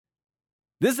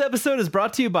This episode is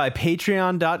brought to you by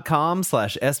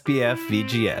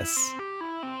patreon.com/SBFVGS.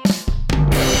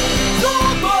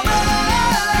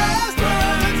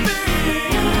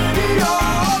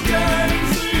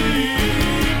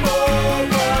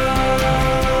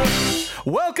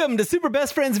 Welcome to Super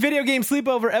Best Friends Video Game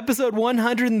Sleepover, episode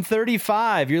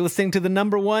 135. You're listening to the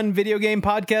 #1 video game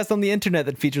podcast on the internet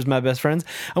that features my best friends.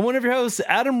 I'm one of your hosts,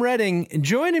 Adam Redding.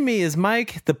 Joining me is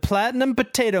Mike, the Platinum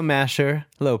Potato Masher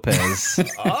Lopez.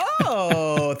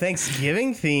 Oh,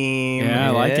 Thanksgiving theme. Yeah,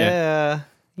 I like it. Yeah.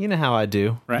 You know how I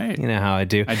do. Right. You know how I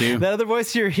do. I do. The other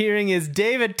voice you're hearing is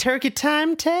David Turkey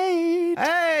Time Tate.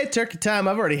 Hey, turkey time.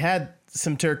 I've already had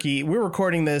some turkey. We're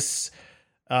recording this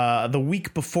the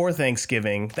week before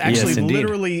Thanksgiving. Actually, Yes, indeed.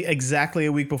 literally exactly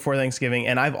a week before Thanksgiving,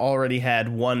 and I've already had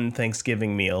one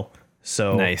Thanksgiving meal.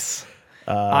 So Nice.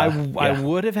 I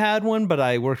would have had one, but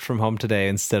I worked from home today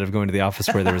instead of going to the office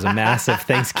where there was a massive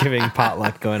Thanksgiving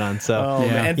potluck going on. So, Oh,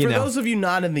 Yeah. man. And You for know. those of you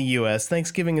not in the U.S.,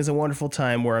 Thanksgiving is a wonderful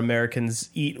time where Americans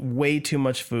eat way too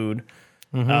much food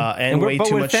and way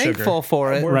too we're much thankful sugar.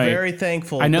 for it. We're Right. very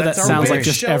thankful. I know That's that our sounds way like of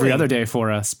just every showing- other day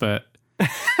for us, but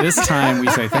this time we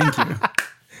say thank you.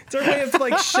 It's our way of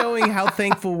like showing how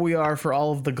thankful we are for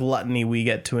all of the gluttony we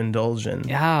get to indulge in.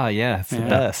 Yeah, it's the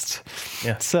best.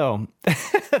 Yeah. So, the And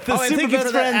Super thank you Best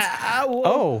for Friends. that.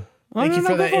 Thank Thank you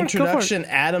for that Go introduction,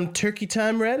 Adam Turkey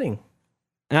Time Redding.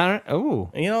 Oh,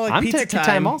 You know, like I'm pizza Turkey time.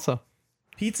 time also.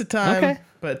 Pizza time, Okay.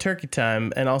 but turkey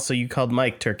time. And also, you called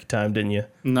Mike Turkey Time, didn't you?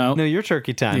 No. No, you're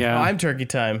Turkey time. Yeah. Oh, I'm Turkey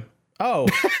Time. Oh.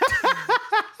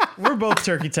 We're both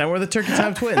Turkey Time. We're the Turkey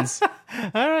Time twins.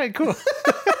 All right, cool.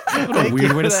 What a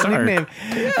weird way to That start. nickname.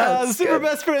 The it's Super good.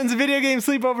 Best Friends Video Game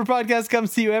Sleepover podcast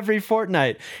comes to you every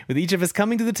fortnight, with each of us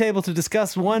coming to the table to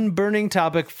discuss one burning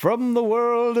topic from the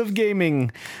world of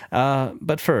gaming.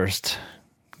 But first,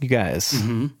 you guys,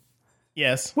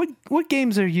 Yes. what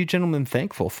games are you gentlemen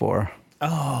thankful for?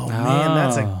 Oh, man,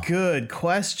 that's a good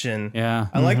question. Yeah.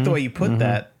 I like the way you put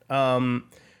that.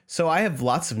 So I have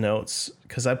lots of notes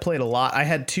because I played a lot. I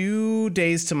had 2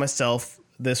 days to myself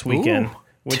this weekend. Ooh,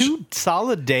 2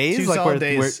 solid days? 2 solid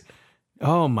days.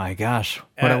 Oh my gosh,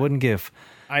 what I wouldn't give.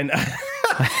 I know.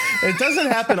 It doesn't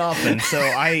happen often, so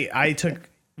I took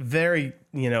very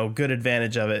good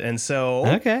advantage of it, and so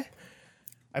Okay.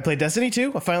 I played Destiny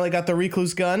 2. I finally got the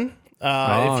Recluse gun.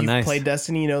 Oh, if you've nice. played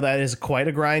Destiny, you know that is quite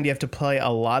a grind. You have to play a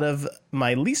lot of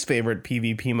my least favorite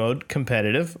PvP mode,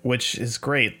 competitive, which is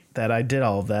great that I did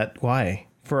all of that. Why?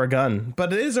 For a gun,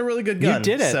 but it is a really good gun. You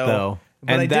did it, so, though.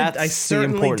 But And I did. that's I the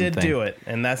certainly important did thing. do it,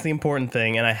 and that's the important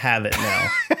thing. And I have it now.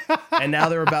 And now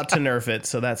they're about to nerf it,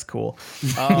 so that's cool.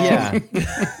 Yeah.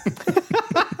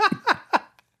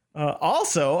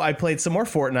 Also, I played some more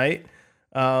Fortnite.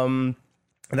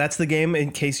 That's the game,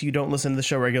 in case you don't listen to the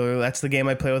show regularly, that's the game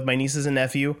I play with my nieces and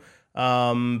nephew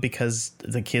because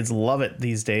the kids love it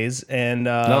these days. And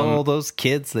Oh, those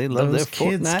kids, they love those their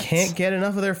kids Fortnites. can't get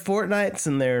enough of their Fortnites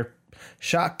and their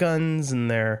shotguns and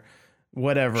their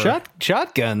whatever.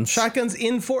 Shotguns. Shotguns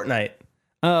in Fortnite.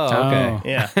 Oh, okay.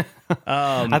 Yeah.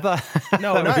 I thought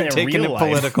No, we not were in taking real it life.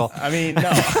 political. I mean,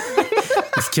 no.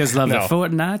 These kids love No. their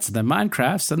Fortnites, their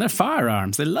Minecrafts, and their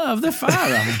firearms. They love their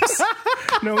firearms.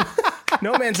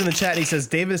 No man's in the chat. He says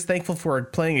David is thankful for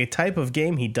playing a type of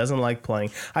game he doesn't like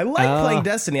playing. I like playing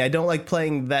Destiny. I don't like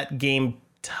playing that game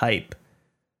type.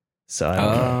 So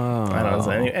I don't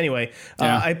know. Anyway,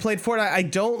 Yeah. I played Fortnite. I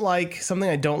don't like something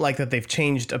I don't like that they've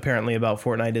changed apparently about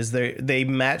Fortnite is they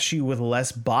match you with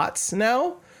less bots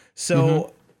now.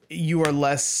 So you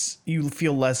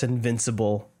feel less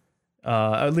invincible.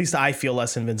 At least I feel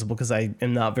less invincible because I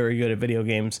am not very good at video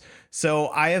games. So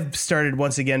I have started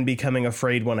once again becoming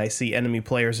afraid when I see enemy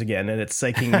players again, and it's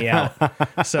psyching me out.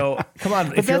 So come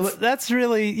on, But that's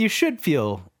really, you should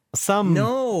feel some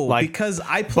because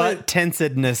I play. butt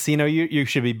tensedness. You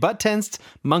should be butt tensed,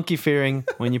 monkey fearing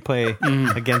when you play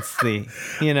against the,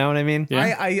 you know what I mean?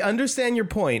 Yeah. I understand your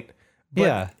point. But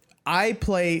Yeah. I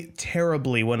play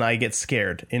terribly when I get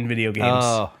scared in video games.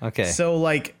 Oh, okay. So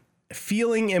like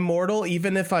feeling immortal,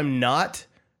 even if I'm not,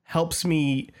 helps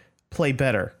me play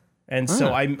better. And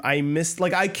so I missed,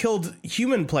 like I killed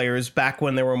human players back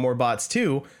when there were more bots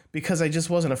too, because I just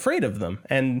wasn't afraid of them.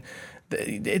 And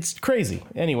it's crazy.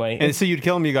 Anyway. And so you'd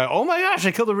kill him, you go, oh my gosh,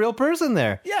 I killed a real person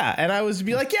there. Yeah, and I was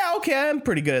be like, yeah, okay, I'm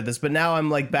pretty good at this, but now I'm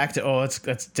like back to,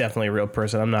 that's definitely a real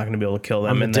person. I'm not going to be able to kill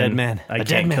them. I'm a and dead then man. I A can't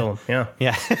dead man. kill them. Yeah.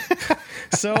 Yeah.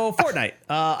 So Fortnite.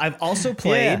 I've also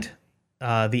played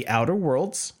The Outer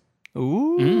Worlds.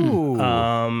 Ooh.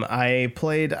 I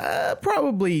played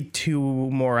probably 2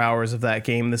 more hours of that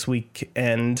game this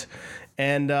weekend,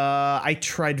 and I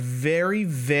tried very,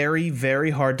 very,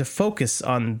 very hard to focus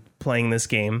on playing this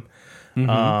game.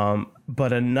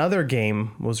 But another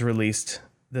game was released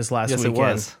this last Yes, weekend. it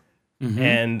was.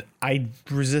 And I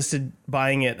resisted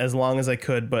buying it as long as I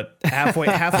could, but halfway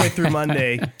through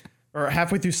Monday or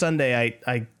halfway through Sunday,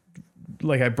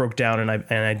 I broke down and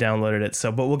I downloaded it.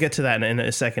 So, but we'll get to that in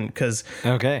a second because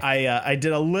Okay. I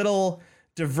did a little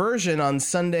diversion on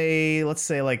Sunday. Let's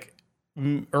say like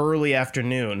early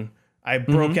afternoon. I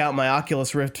broke out my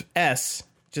Oculus Rift S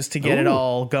just to get it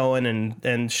all going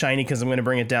and shiny because I'm going to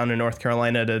bring it down to North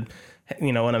Carolina to,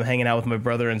 when I'm hanging out with my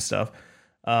brother and stuff.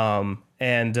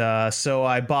 So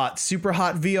I bought Super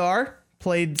Hot VR,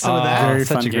 played some of that. Very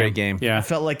Such fun a great game. Yeah. I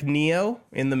felt like Neo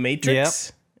in the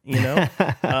Matrix, and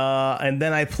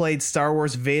then I played Star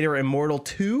Wars Vader Immortal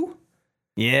 2,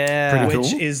 Yeah. Pretty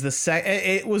which cool. is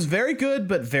it was very good,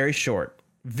 but very short.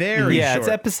 Very Yeah, short.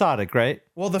 it's episodic, right?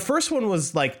 Well, the first one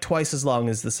was like twice as long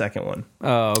as the second one.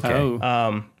 Oh, okay.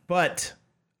 Oh. But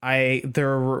there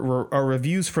are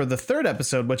reviews for the third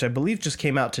episode, which I believe just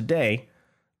came out today.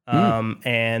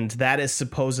 And that is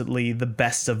supposedly the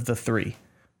best of the three.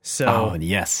 So Oh,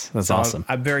 yes. That's awesome.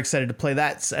 I'm very excited to play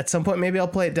that at some point. Maybe I'll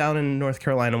play it down in North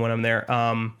Carolina when I'm there.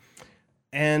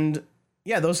 And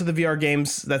yeah, those are the VR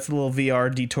games. That's the little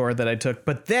VR detour that I took.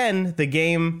 But then the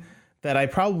game that I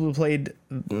probably played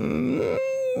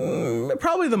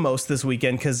probably the most this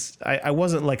weekend, because I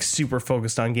wasn't like super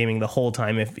focused on gaming the whole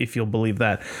time, if you'll believe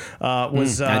that,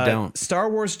 was I don't. Star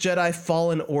Wars Jedi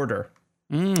Fallen Order.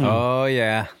 Oh,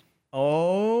 yeah.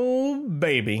 Oh,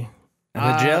 baby.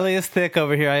 The jelly is thick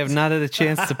over here. I have not had a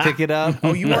chance to pick it up.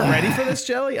 Oh, you weren't ready for this,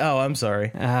 Jelly? Oh, I'm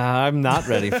sorry. I'm not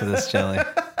ready for this jelly.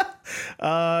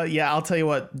 Yeah, I'll tell you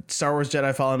what. Star Wars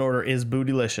Jedi Fallen Order is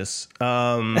bootylicious.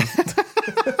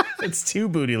 It's too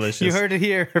bootylicious. You heard it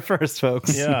here first,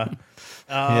 folks. Yeah.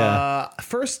 Yeah.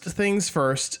 First things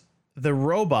first, the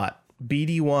robot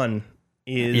BD1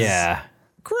 is Yeah.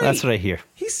 great. That's what I hear.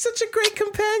 He's such a great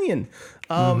companion.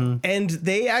 And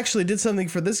they actually did something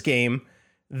for this game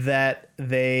that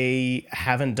they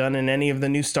haven't done in any of the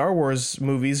new Star Wars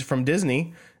movies from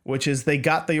Disney, which is they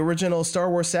got the original Star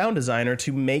Wars sound designer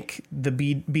to make the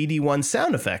BD1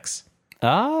 sound effects.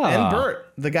 Ah. And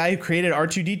Bert, the guy who created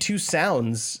R2D2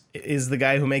 sounds, is the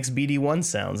guy who makes BD1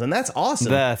 sounds. And that's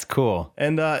awesome. That's cool.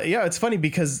 And yeah, it's funny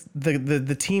because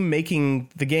the team making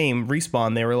the game,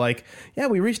 Respawn, they were like, yeah,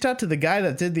 we reached out to the guy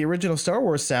that did the original Star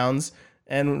Wars sounds,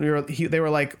 and they were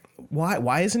like,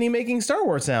 why isn't he making Star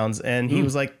Wars sounds? And he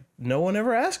was like, no one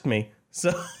ever asked me.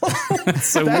 So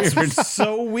So that's weird.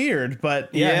 so weird.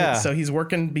 But yeah, so he's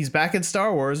back at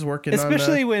Star Wars working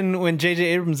Especially on when J.J.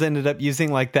 Abrams ended up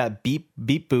using like that beep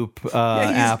boop yeah, he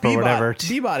used app or whatever.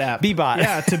 Bebot app. Bebot.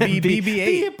 Yeah, to be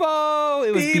BB-8. Beepo.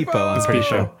 It was Beepo, I'm pretty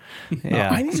sure. Yeah.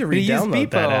 I need to But he used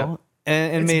re-download that Beepo app.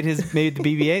 and made the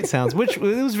BB-8 sounds, which it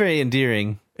was very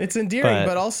endearing. It's endearing, But-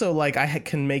 but also like I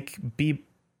can make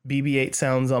BB-8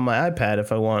 sounds on my iPad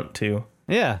if I want to.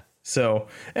 Yeah. So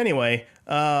anyway,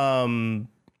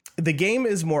 the game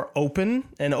is more open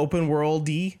and open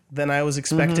world-y than I was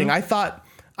expecting. I thought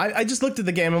I just looked at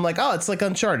the game. I'm like, oh, it's like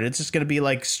Uncharted. It's just going to be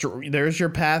like there's your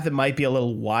path. It might be a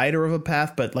little wider of a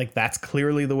path, but like that's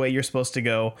clearly the way you're supposed to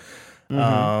go.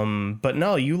 But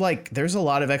no, there's a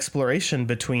lot of exploration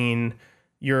between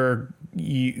your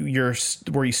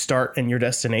where you start and your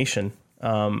destination.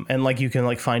 And like you can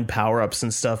like find power-ups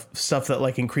and stuff that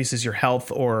like increases your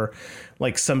health or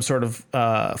like some sort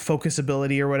of focus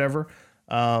ability or whatever.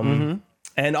 And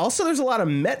also there's a lot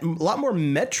more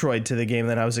Metroid to the game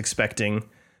than I was expecting,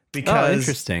 because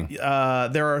interesting.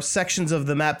 There are sections of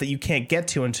the map that you can't get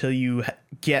to until you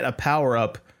get a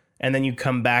power-up, and then you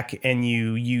come back and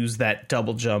you use that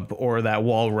double jump or that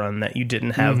wall run that you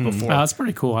didn't have before. Oh, that's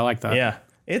pretty cool. I like that. Yeah.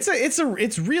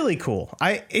 It's really cool.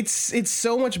 It's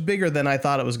so much bigger than I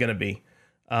thought it was going to be.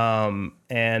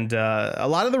 And a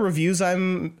lot of the reviews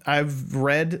I've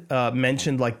read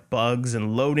mentioned like bugs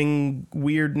and loading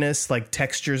weirdness, like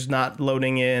textures not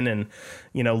loading in, and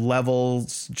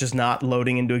levels just not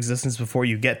loading into existence before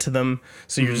you get to them,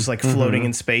 so you're just like floating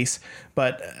in space.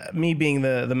 But me being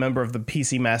the member of the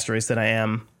PC master race that I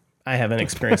am, I haven't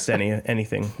experienced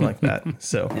anything like that.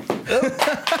 So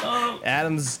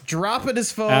Adam's dropping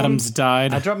his phone. Adam's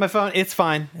died. I dropped my phone. It's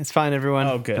fine. It's fine, everyone.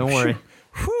 Oh, good. Don't worry.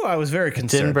 Whew, I was very concerned.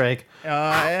 Didn't break.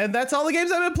 And that's all the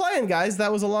games I've been playing, guys.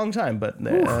 That was a long time, but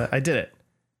I did it.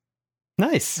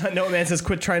 Nice. No Man says,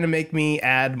 quit trying to make me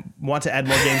want to add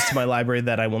more games to my library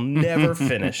that I will never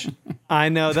finish. I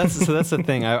know. That's the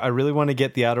thing. I really want to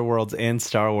get the Outer Worlds and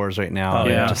Star Wars right now. Oh, I'm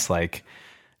yeah. just like,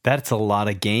 That's a lot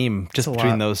of game just a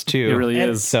between lot. those two. It really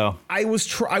And is. So I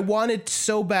wanted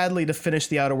so badly to finish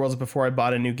the Outer Worlds before I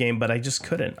bought a new game, but I just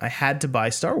couldn't. I had to buy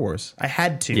Star Wars. I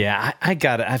had to. yeah, I've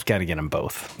got to get them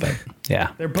both. But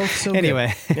yeah, They're both so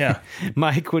anyway. good. Yeah.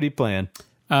 Mike, what are you playing?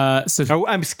 So Oh,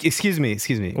 excuse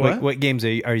me. What games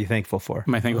are you thankful for?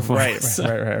 am I thankful for? Right.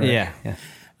 So,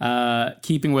 Yeah.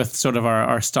 keeping with sort of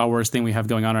our Star Wars thing we have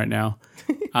going on right now,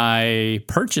 I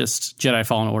purchased Jedi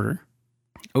Fallen Order.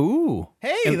 Ooh.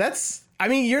 Hey,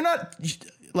 you're not,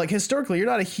 like, historically, you're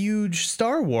not a huge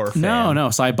Star Wars fan. No.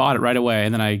 So I bought it right away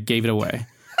and then I gave it away.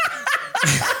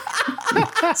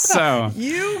 So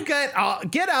You get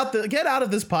out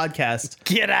of this podcast.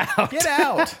 Get out. Get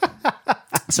out.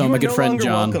 So You my are good no friend longer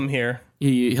John, welcome here.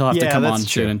 he'll have to Yeah, come that's on true.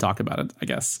 soon and talk about it, I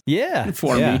guess, Yeah.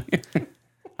 for yeah. me.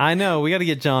 I know. We got to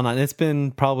get John on. It's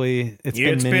been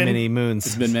many moons.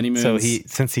 It's been many So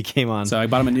moons. since he came on. So I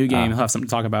bought him a new game. He'll have something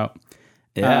to talk about.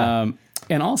 yeah.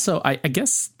 And also, I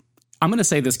guess I'm going to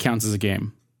say this counts as a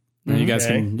game. You guys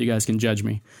can judge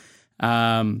me.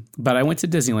 But I went to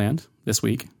Disneyland this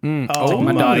week. Oh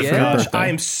my daughter for her gosh,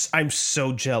 birthday. I'm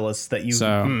so jealous that you.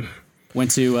 So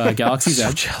went to Galaxy's so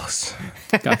Edge. jealous.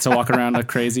 Got to walk around a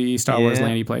crazy Star Wars Yeah.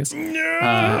 landy place.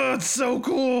 Oh, it's so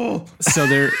cool. So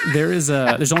there's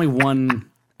only one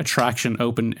attraction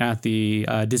open at the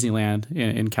Disneyland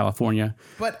in California.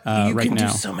 But you right can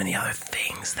now. do so many other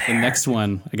things there. The next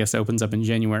one, I guess, opens up in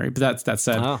January. But that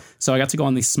said, Oh. so I got to go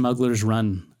on the Smuggler's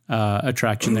Run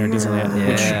attraction there at Disneyland,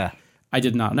 which Yeah. I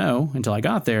did not know until I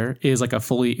got there is like a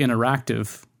fully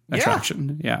interactive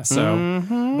attraction. Yeah. So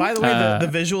By the way, the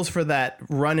visuals for that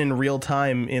run in real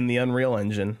time in the Unreal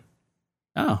Engine.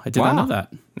 I did not know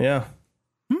that. Yeah.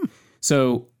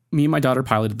 So me and my daughter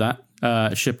piloted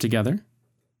that ship together.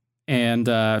 And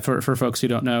for folks who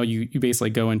don't know, you basically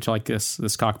go into like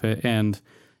this cockpit and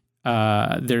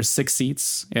there's 6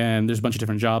 seats and there's a bunch of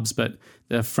different jobs, but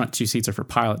the front 2 seats are for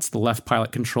pilots. The left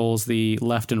pilot controls the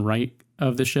left and right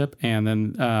of the ship, and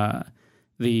then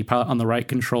the pilot on the right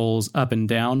controls up and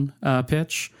down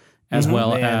pitch, as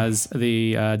well as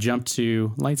the jump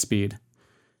to light speed.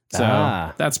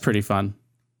 So that's pretty fun.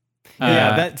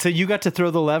 Yeah. So you got to throw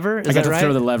the lever? Is I got that to right?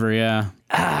 throw the lever, yeah.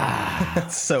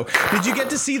 So, did you get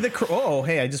to see the? Oh,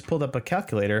 hey, I just pulled up a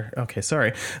calculator. Okay,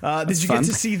 sorry. Did you fun. get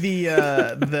to see the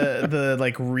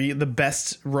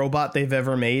best robot they've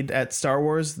ever made at Star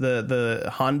Wars? The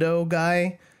Hondo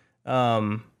guy.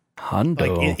 Hondo.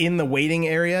 Like in the waiting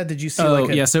area. Did you see? Oh,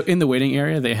 yeah. So in the waiting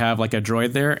area, they have like a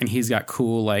droid there, and he's got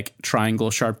cool like triangle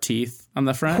sharp teeth on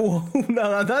the front.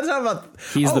 No, that's not about.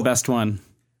 He's the best one.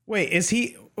 Wait, is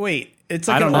he? Wait, it's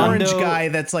I like an don't know. orange Hondo- guy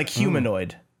that's like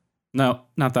humanoid. No,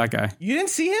 not that guy. You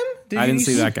didn't see him? I didn't you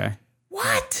see that guy.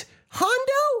 What?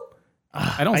 Hondo?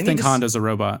 I don't I need think to Hondo's a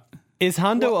robot. Is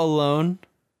Hondo alone?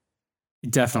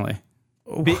 Definitely.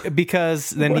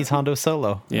 Because then he's Hondo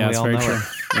Solo. Yeah, We that's all very know true. it.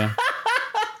 Yeah.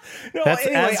 No, That's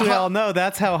anyway, as we all know.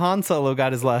 That's how Han Solo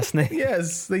got his last name.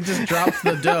 Yes, they just dropped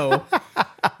the dough.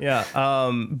 Yeah.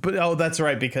 But that's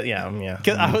right because yeah.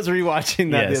 'Cause I was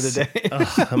rewatching that Yes. the other day.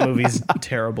 Ugh, the movie's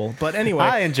terrible. But anyway,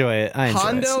 I enjoy it.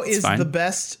 Hondo is fine. the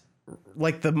best,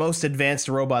 like the most advanced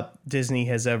robot Disney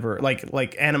has ever like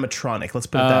animatronic. Let's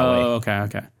put it that way. Oh, okay.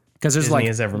 Because there's Disney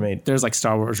has ever made. there's like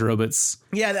Star Wars robots.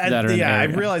 Yeah, that are in I there,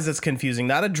 yeah. realize that's confusing.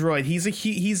 Not a droid.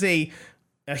 He's a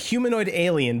humanoid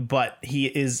alien, but he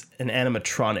is an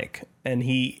animatronic, and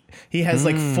he has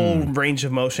like full range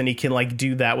of motion. He can like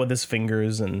do that with his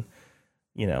fingers, and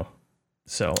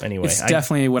So anyway, It's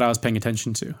definitely what I was paying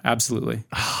attention to. Absolutely.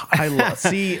 I love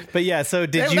see. But yeah, so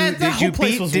did That you whole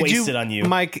place beat? was Did you, wasted on you.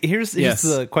 Mike? Here's Yes.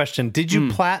 the question: did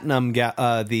you platinum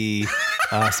the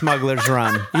Smuggler's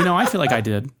Run? You know, I feel like I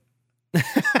did.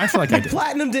 I feel like I did.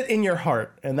 Platinumed it in your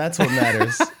heart, and that's what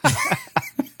matters.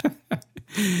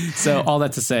 So all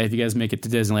that to say, if you guys make it to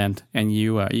Disneyland and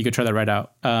you could try that right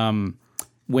out.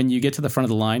 When you get to the front of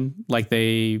the line, like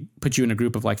they put you in a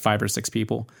group of like 5 or 6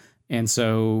 people, and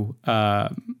so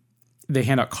they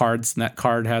hand out cards, and that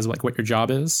card has like what your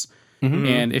job is. Mm-hmm.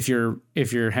 And if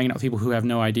you're hanging out with people who have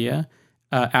no idea,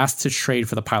 ask to trade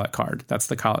for the pilot card. That's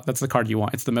the card you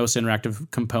want. It's the most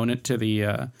interactive component to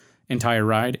the entire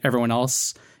ride. Everyone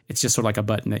else, it's just sort of like a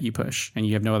button that you push, and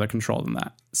you have no other control than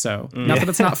that. So not that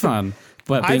it's not fun,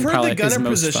 but being I've heard pilot the is gunner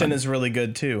most position fun. is really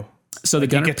good too. So the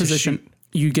gunner get to position,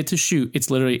 you get to shoot. It's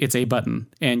literally a button,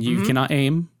 and you cannot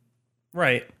aim.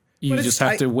 Right. You just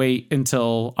have to wait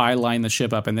until I line the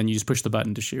ship up, and then you just push the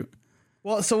button to shoot.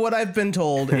 Well, so what I've been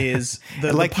told is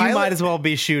the Like pilot, you might as well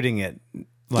be shooting it.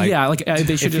 Like,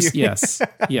 They should just yes,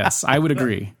 I would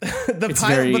agree. the it's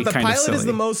pilot, very but the kinda pilot is silly.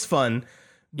 the most fun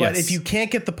But Yes. if you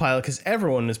can't get the pilot, because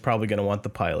everyone is probably going to want the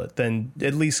pilot, then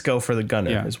at least go for the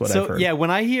gunner. Yeah. Is what I've So heard. yeah, when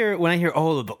I hear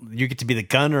oh you get to be the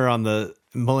gunner on the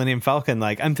Millennium Falcon,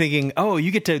 like I'm thinking, oh,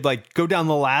 you get to like go down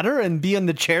the ladder and be on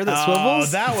the chair that swivels.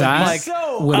 Oh, that would That be like,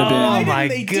 so. would have been- Why Oh didn't my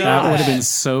they do God. That would that? have been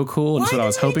so cool. And that's Why what I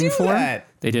was didn't they hoping do for. that?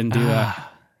 They didn't do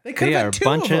that. They could They have are had a two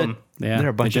bunch of of them. Yeah, they're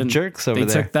a bunch they of didn't. jerks over They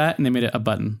there. took that and they made it a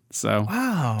button. So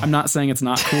Wow. I'm not saying it's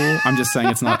not cool. I'm just saying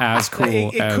it's not as cool.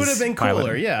 It as could have been cooler.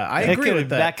 piloting. Yeah, I It agree could with have,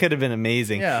 that. that could have been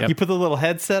amazing. Yeah. You put the little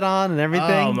headset on and everything.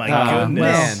 Oh, my Oh, goodness.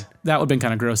 man. That would have been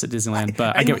kind of gross at Disneyland,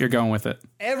 but I get what you're going with it.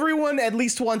 Everyone at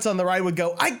least once on the ride would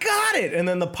go, "I got it," and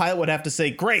then the pilot would have to say,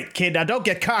 "Great, kid, now don't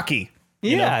get cocky."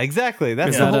 Yeah, exactly.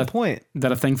 That's Is the that whole a- point. Is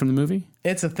that a thing from the movie?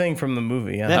 It's a thing from the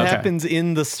movie. Yeah. That Okay. happens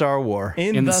in the Star War.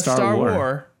 in the Star War.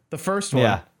 War, the first one.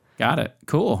 Yeah. Got it.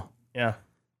 Cool. Yeah.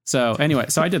 So anyway,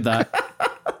 so I did that.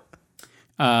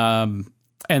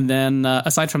 And then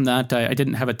aside from that, I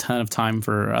didn't have a ton of time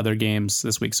for other games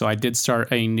this week. So I did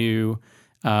start a new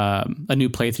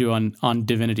playthrough on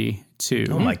Divinity 2.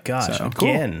 Oh my gosh! So,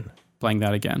 Again. playing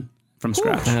that again from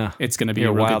scratch. Yeah. It's going to be You're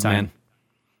a a real wild good time. man.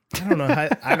 I don't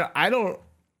know. I don't.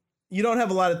 You don't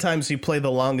have a lot of time, so you play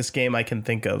the longest game I can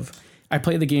think of. I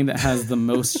play the game that has the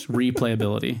most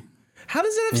replayability. How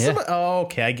does it have so much? Oh,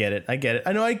 okay. I get it. I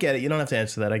know. I get it. You don't have to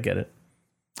answer that. I get it.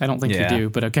 I don't think Yeah. you do,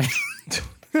 but okay.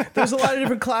 There's a lot of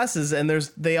different classes, and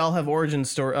they all have origin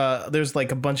story. There's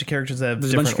like a bunch of characters that have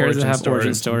There's a bunch of different characters that have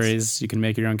origin stories. stories. You can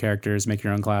make your own characters, make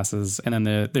your own classes, and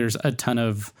then there's a ton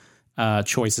of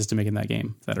choices to make in that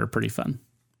game that are pretty fun.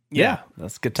 Yeah.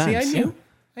 That's good See, times.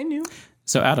 I knew.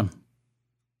 So, Adam,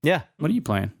 Yeah. what are you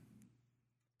playing?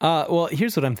 Well,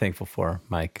 here's what I'm thankful for,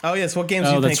 Mike. Oh yes, what games?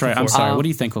 are Oh, you that's thankful right. I'm for? sorry. What are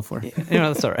you thankful for?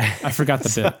 That's all right. I forgot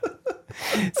the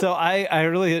bit. So I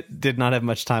really did not have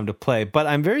much time to play, but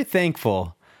I'm very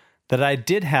thankful that I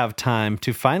did have time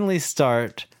to finally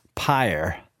start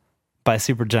Pyre by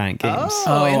Supergiant Games.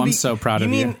 Oh, I'm so proud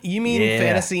of you. You mean Yeah.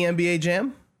 Fantasy NBA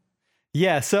Jam?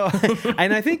 Yeah, so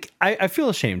and I think I feel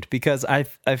ashamed because I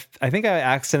think I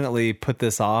accidentally put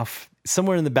this off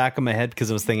somewhere in the back of my head because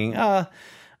I was thinking,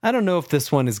 I don't know if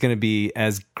this one is going to be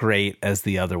as great as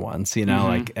the other ones,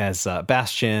 like as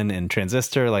Bastion and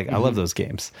Transistor. Like I love those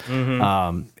games,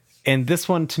 and this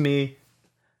one to me,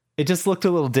 it just looked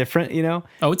a little different,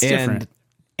 Oh, it's different.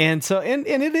 And so and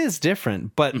it is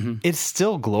different, but it's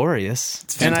still glorious.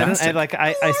 It's fantastic.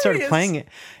 I started playing it.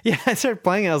 Yeah, I started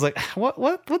playing it. I was like,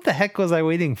 what the heck was I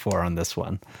waiting for on this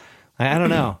one? I don't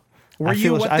know. Were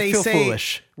you what they I feel say?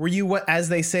 foolish. Were you what, as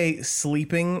they say,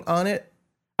 sleeping on it?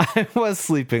 I was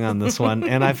sleeping on this one,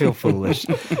 and I feel foolish.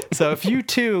 So if you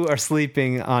too are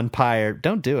sleeping on Pyre,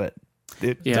 don't do it.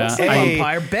 Yeah, Sleep A- on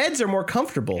Pyre. Beds are more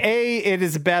comfortable. It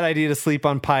is a bad idea to sleep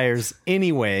on pyres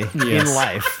anyway in Yes.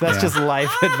 life. That's just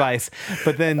life advice.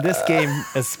 But then this game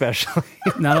especially.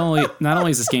 not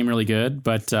only is this game really good,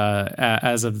 but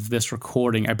as of this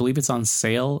recording, I believe it's on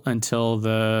sale until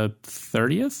the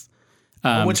 30th.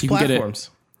 Which you can get it-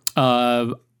 platforms?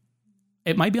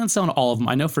 It might be on sale on all of them.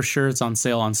 I know for sure it's on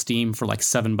sale on Steam for like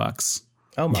 $7.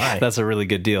 Oh my! That's a really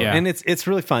good deal. Yeah. And it's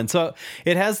really fun. So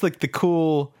it has like the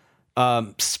cool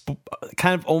kind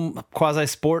of quasi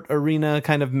sport arena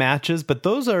kind of matches, but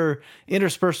those are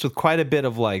interspersed with quite a bit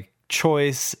of like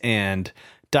choice and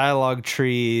dialogue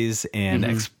trees and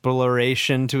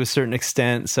exploration to a certain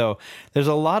extent. So there's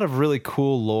a lot of really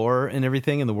cool lore and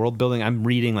everything in the world building. I'm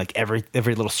reading like every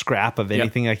little scrap of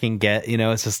anything I can get,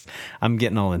 it's just, I'm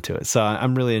getting all into it. So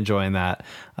I'm really enjoying that.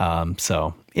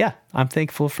 So yeah, I'm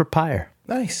thankful for Pyre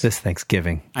Nice. this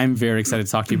Thanksgiving. I'm very excited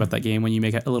to talk to you about that game when you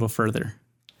make it a little further.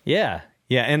 Yeah.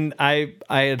 Yeah. And I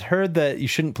had heard that you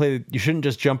shouldn't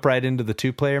just jump right into the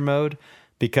 2-player mode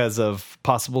because of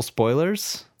possible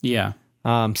spoilers. Yeah.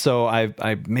 So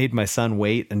I made my son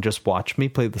wait and just watch me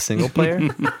play the single player.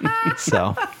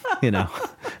 So,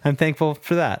 I'm thankful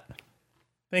for that.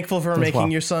 Thankful for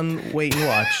making your son wait and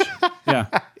watch. Yeah.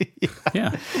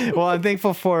 Yeah. Well, I'm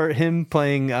thankful for him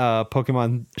playing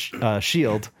Pokemon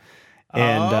Shield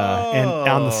and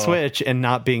on the Switch and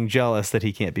not being jealous that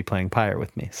he can't be playing Pyre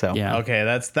with me. So, Yeah. Okay,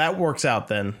 that works out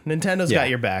then. Nintendo's got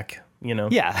your back. Yeah.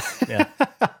 Yeah.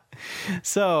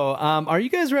 So, are you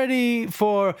guys ready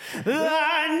for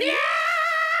the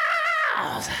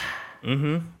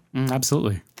news?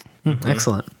 Absolutely.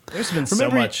 Excellent. There's been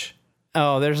Remember- so much.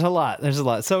 Oh, there's a lot.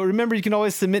 So remember, you can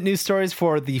always submit news stories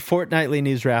for the fortnightly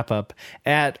news wrap up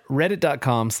at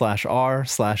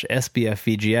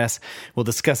reddit.com/r/SBFVGS. We'll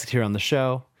discuss it here on the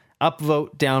show.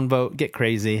 Upvote, downvote, get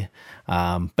crazy.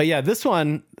 But yeah, this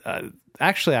one,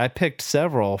 actually, I picked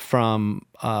several from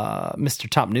Mr.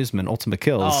 Top Newsman, Ultimate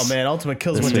Kills. Oh man, Ultimate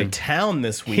Kills went to town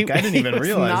this week. I didn't even was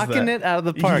realize knocking that. it out of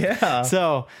the park. Yeah.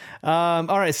 So, all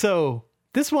right. So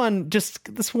this one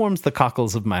this warms the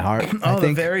cockles of my heart. I The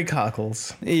think. very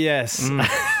cockles. Yes.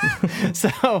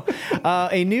 So,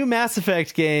 a new Mass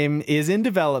Effect game is in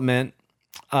development.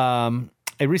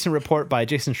 A recent report by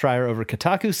Jason Schreier over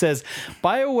Kotaku says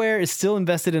BioWare is still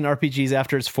invested in RPGs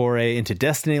after its foray into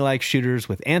Destiny-like shooters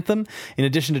with Anthem. In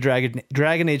addition to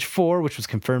Dragon Age 4, which was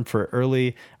confirmed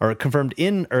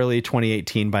in early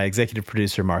 2018 by executive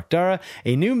producer Mark Dara,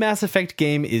 a new Mass Effect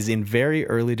game is in very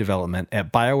early development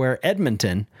at BioWare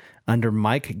Edmonton under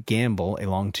Mike Gamble, a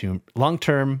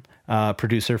long-term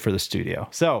producer for the studio.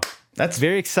 So That's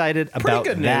very excited about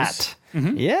good news. that.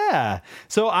 Yeah.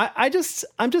 So I'm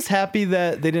just happy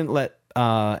that they didn't let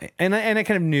and I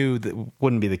kind of knew that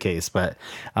wouldn't be the case, but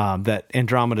that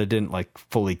Andromeda didn't like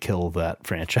fully kill that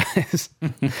franchise.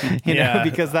 you know,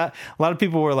 because that a lot of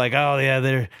people were like, oh yeah,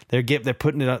 they're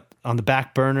putting it up on the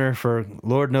back burner for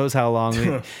Lord knows how long.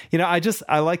 You know,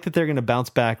 I like that they're going to bounce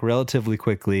back relatively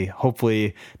quickly.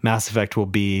 Hopefully, Mass Effect will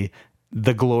be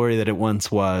the glory that it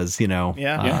once was. You know.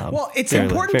 Yeah. Well, it's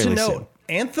important to note,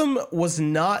 Anthem was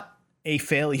not a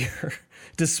failure,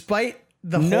 despite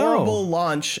the horrible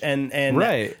launch and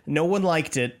right. No one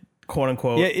liked it, quote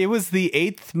unquote. Yeah, it was the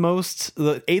eighth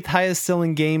highest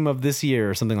selling game of this year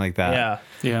or something like that.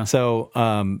 Yeah. So,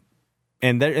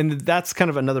 and that's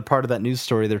kind of another part of that news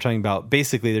story. They're talking about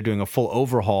basically they're doing a full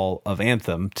overhaul of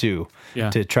Anthem too,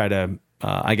 to try to,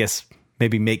 I guess,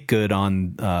 maybe make good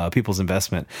on people's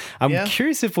investment. I'm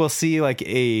curious if we'll see like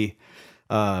a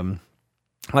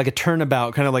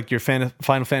turnabout, kind of like your Final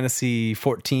Fantasy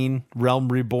 14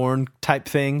 Realm Reborn type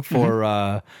thing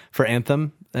for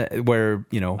Anthem, where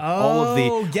you know all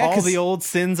the old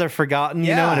sins are forgotten,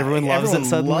 you know, and everyone loves it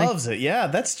suddenly. Loves it, yeah,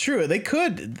 that's true. They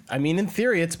could. I mean, in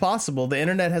theory, it's possible. The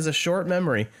internet has a short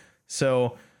memory,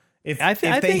 so if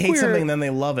they hate something, then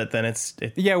they love it. Then it's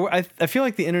yeah. I feel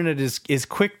like the internet is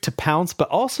quick to pounce, but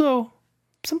also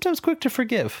sometimes quick to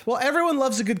forgive. Well, everyone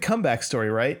loves a good comeback story,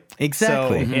 right?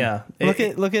 Exactly. So, yeah.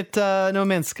 Look at No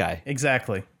Man's Sky.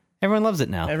 Exactly. Everyone loves it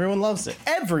now. Everyone loves it.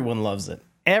 Everyone loves it.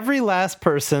 Every last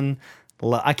person,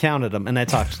 I counted them and I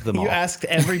talked to them all. You asked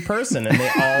every person and they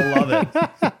all love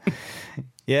it.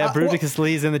 Yeah, Bruticus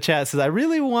Lee's in the chat says, I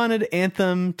really wanted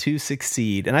Anthem to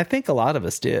succeed. And I think a lot of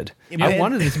us did. I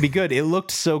wanted it to be good. It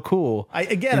looked so cool. I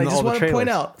just want to point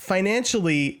out,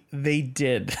 financially, they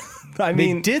did. I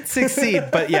mean, they did succeed,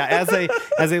 but yeah,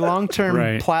 as a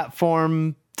long-term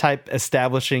platform type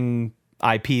establishing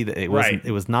IP, that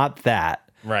it was not that.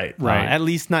 Right. At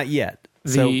least not yet.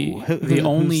 The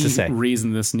only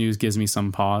reason this news gives me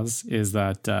some pause is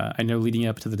that I know leading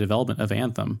up to the development of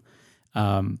Anthem,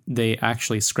 they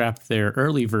actually scrapped their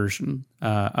early version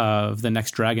of the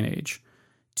next Dragon Age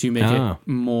to make it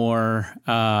more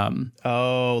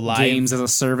live games as a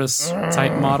service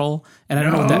type model. And I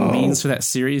don't know what that means for that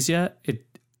series yet.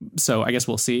 So I guess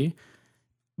we'll see.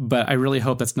 But I really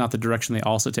hope that's not the direction they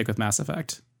also take with Mass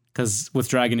Effect. Because with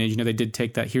Dragon Age, you know, they did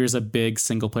take that. Here's a big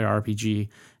single player RPG.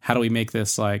 How do we make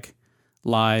this like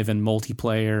live and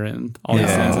multiplayer and all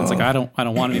these things? It's like I don't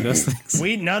want any of those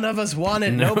things. None of us want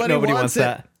it. Nobody wants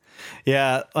that.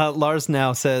 Yeah, Lars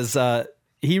now says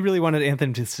he really wanted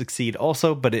Anthem to succeed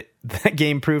also, but that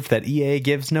game proved that EA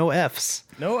gives no Fs.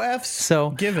 No Fs.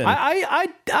 So given.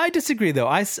 I disagree though.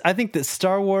 I think that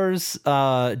Star Wars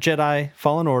Jedi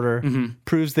Fallen Order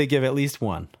proves they give at least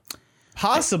one.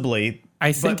 Possibly.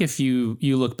 I think if you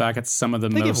look back at some of the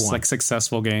most like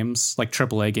successful games, like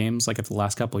AAA games, like at the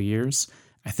last couple of years,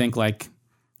 I think like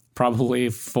probably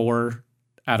 4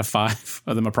 out of 5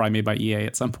 of them are probably made by EA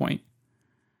at some point.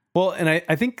 Well, and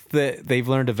I think that they've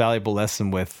learned a valuable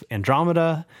lesson with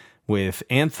Andromeda, with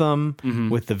Anthem,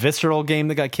 with the Visceral game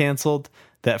that got canceled,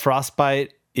 that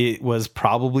Frostbite, it was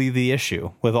probably the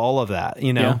issue with all of that,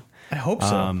 you know? Yeah, I hope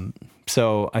so.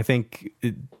 So I think,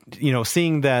 you know,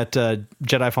 seeing that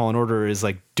Jedi Fallen Order is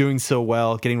like doing so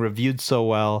well, getting reviewed so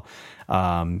well,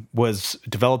 was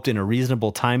developed in a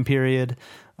reasonable time period.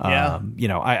 You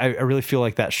know, I really feel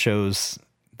like that shows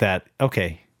that,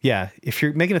 okay, yeah, if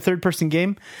you're making a third-person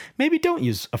game, maybe don't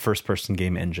use a first-person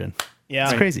game engine. Yeah,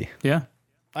 it's crazy. Yeah,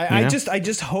 I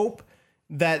just hope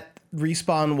that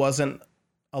Respawn wasn't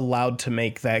allowed to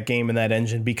make that game in that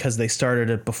engine because they started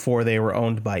it before they were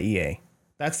owned by EA.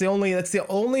 That's the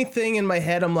only thing in my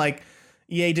head. I'm like,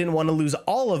 EA didn't want to lose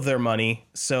all of their money,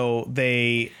 so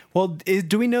they. Well,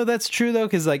 do we know that's true though?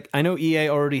 Because like I know EA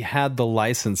already had the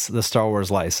license, the Star Wars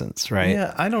license, right?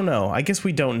 Yeah, I don't know. I guess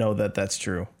we don't know that that's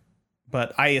true,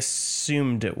 but I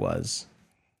assumed it was.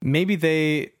 Maybe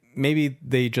they maybe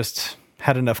they just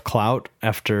had enough clout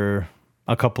after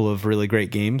a couple of really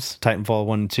great games, Titanfall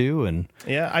 1 and 2, and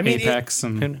Yeah, I mean, Apex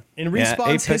in Respawn's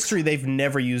Apex. history, they've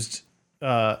never used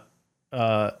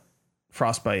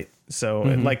Frostbite. So,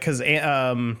 like, because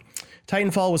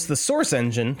Titanfall was the Source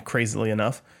engine, crazily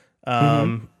enough,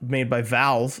 made by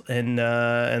Valve, and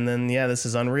then this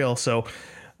is Unreal. So,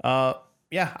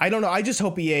 yeah, I don't know. I just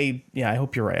hope EA. Yeah, I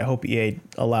hope you're right. I hope EA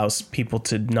allows people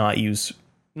to not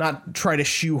try to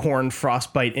shoehorn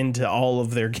Frostbite into all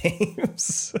of their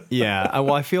games. yeah.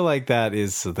 Well, I feel like that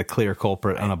is the clear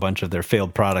culprit on a bunch of their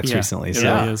failed products recently. It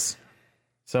So really is.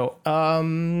 So,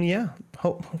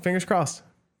 fingers crossed.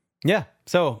 yeah.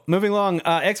 So moving along,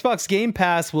 Xbox Game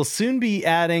Pass will soon be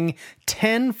adding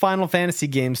 10 Final Fantasy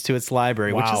games to its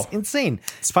library, which is insane.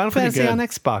 It's Final pretty Fantasy good. on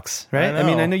Xbox, right? I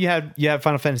mean, I know you have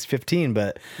Final Fantasy 15,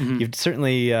 but you've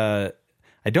certainly.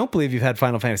 I don't believe you've had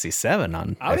Final Fantasy 7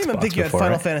 on. I don't even Xbox think you had before,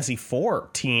 Final right? Fantasy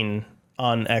 14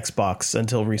 on Xbox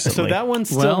until recently. So that one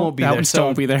still won't be there. One still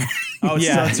won't be there. Oh,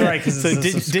 Yeah, that's right. Because so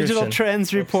Digital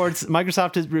Trends reports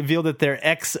Microsoft has revealed that their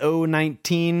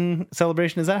XO19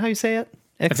 celebration, is that how you say it?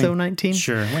 XO19?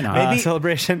 Sure, why not? Maybe-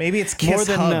 celebration. maybe it's Kiss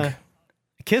Hug.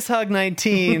 Kiss Hug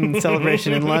 19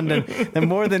 celebration in London. And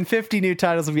more than 50 new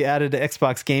titles will be added to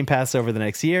Xbox Game Pass over the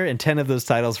next year, and 10 of those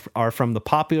titles are from the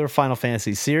popular Final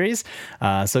Fantasy series.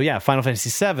 Final Fantasy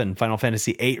 7, Final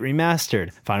Fantasy 8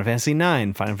 Remastered, Final Fantasy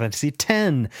 9, Final Fantasy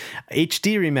 10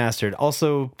 HD Remastered,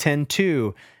 also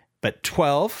 10-2. But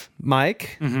 12,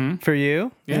 Mike, for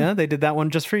you. Yeah, they did that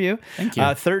one just for you. Thank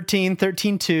you. 13,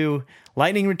 13-2,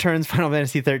 Lightning Returns, Final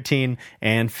Fantasy 13,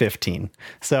 and 15.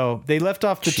 So they left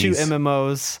off the two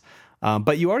MMOs.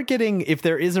 But you are getting, if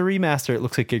there is a remaster, it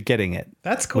looks like you're getting it.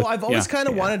 That's cool. I've always yeah. kind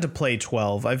of wanted to play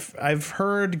 12. I've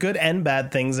heard good and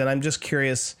bad things, and I'm just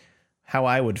curious how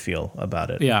I would feel about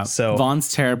it. Yeah. So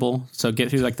Vaughn's terrible. So get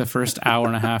through like the first hour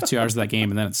and a half, 2 hours of that game,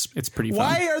 and then it's pretty fun.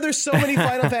 why are there so many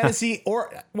Final Fantasy, or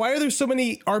why are there so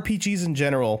many RPGs in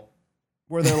general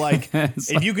where they're like,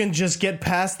 if you can just get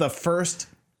past the first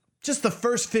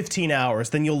 15 hours,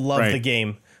 then you'll love Right. the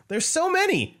game. There's so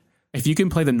many. If you can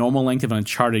play the normal length of an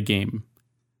Uncharted game,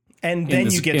 And then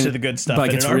this- you get to the good stuff.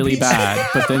 like in it's an really RPG. bad,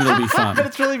 but then it'll be fun.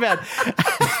 It's really bad.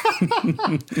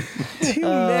 Too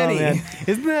many. Man.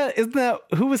 Isn't that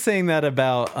who was saying that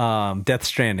about Death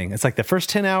Stranding? It's like the first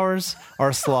 10 hours are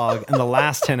a slog and the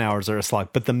last 10 hours are a slog,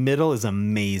 but the middle is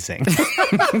amazing.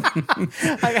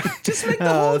 Just make the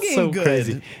whole it's game so good.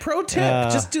 crazy. Pro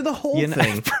tip, just do the whole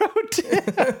thing. Pro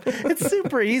tip. It's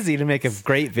super easy to make a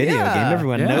great video Yeah. game.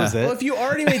 Everyone Yeah. knows it. Well, if you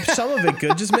already made some of it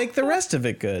good, just make the rest of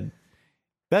it good.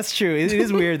 That's true. It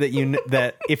is weird that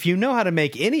that if you know how to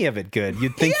make any of it good,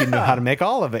 you'd think you know how to make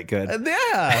all of it good.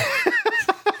 Yeah.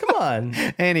 Come on.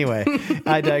 Anyway,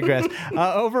 I digress.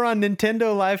 Over on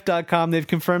NintendoLife.com, they've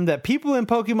confirmed that people in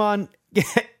Pokemon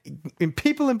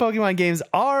games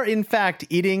are in fact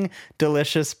eating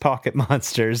delicious pocket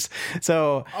monsters.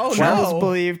 So while it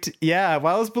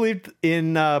was believed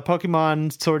in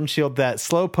Pokemon Sword and Shield that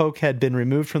Slowpoke had been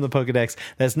removed from the Pokedex,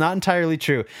 that's not entirely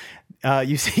true.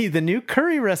 You see, the new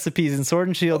curry recipes in Sword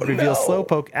and Shield reveal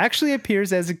Slowpoke actually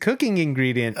appears as a cooking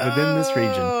ingredient within this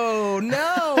region. Oh,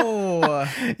 no.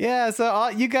 Yeah, so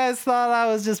you guys thought I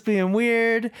was just being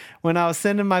weird when I was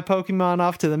sending my Pokemon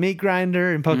off to the meat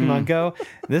grinder in Pokemon Go.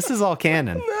 This is all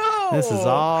canon. No. This is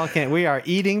all canon. We are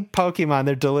eating Pokemon.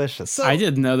 They're delicious. So, I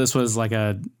didn't know this was like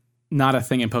not a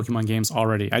thing in Pokemon games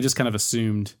already. I just kind of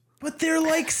assumed. but they're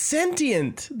like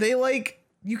sentient.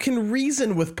 You can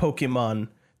reason with Pokemon.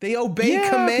 They obey Yeah,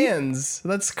 commands.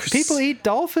 People eat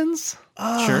dolphins.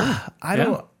 Sure. I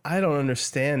don't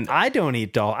understand. I don't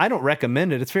eat I don't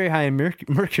recommend it. It's very high in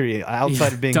mercury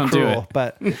outside of being don't do cruel. it.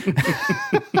 But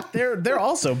They're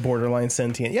also borderline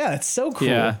sentient. Yeah, it's so cool.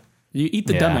 Yeah. You eat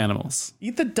the dumb Yeah. animals.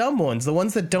 Eat the dumb ones, the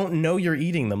ones that don't know you're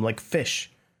eating them, like fish.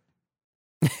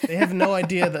 They have no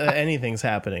idea that anything's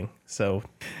happening. So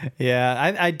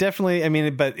yeah, I definitely,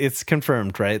 but it's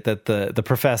confirmed, right? That the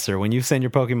professor, when you send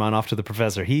your Pokemon off to the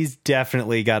professor, he's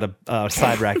definitely got a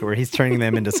side racket where he's turning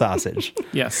them into sausage.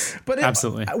 Yes. But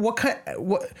absolutely.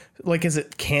 Is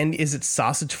it candy? Is it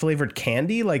sausage flavored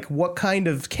candy? Like what kind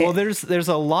of candy? Well, there's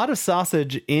a lot of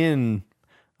sausage in.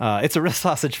 It's a real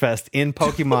sausage fest in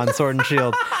Pokemon Sword and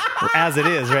Shield, as it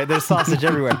is, right? There's sausage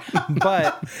everywhere.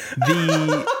 But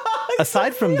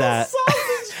aside from that,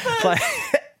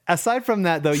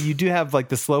 though, you do have like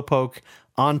the Slowpoke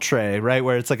entree, right,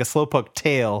 where it's like a Slowpoke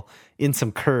tail in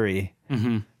some curry.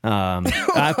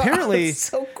 Apparently,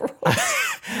 so gross.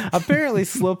 apparently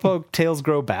Slowpoke tails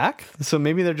grow back, so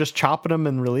maybe they're just chopping them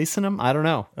and releasing them. I don't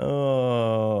know.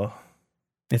 Oh,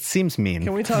 It seems mean.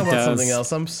 can we talk about something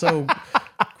else? I'm so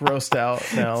grossed out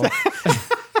now.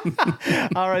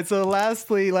 All right. So last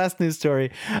news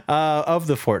story of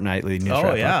the fortnightly news. Oh,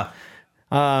 wrap-up,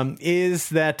 is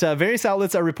that various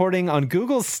outlets are reporting on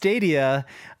Google's Stadia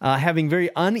having very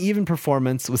uneven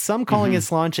performance, with some calling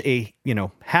its launch a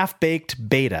half-baked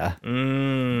beta.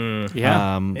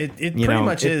 Yeah. It pretty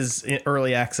much is an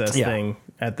early access thing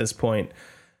at this point.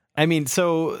 I mean,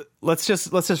 so let's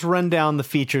just run down the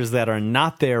features that are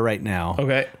not there right now.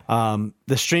 Okay.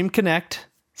 The Stream Connect,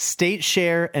 State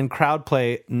Share, and Crowd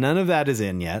Play, none of that is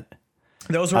in yet.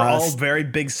 Those are all very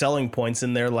big selling points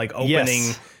in their like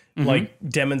opening like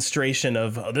demonstration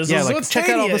of this is what check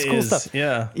Stadia out all this cool is. stuff.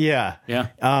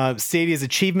 Yeah. Stadia's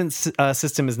achievement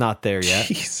system is not there yet.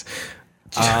 Jeez.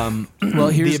 Well,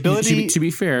 here's the ability to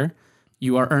be fair.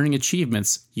 You are earning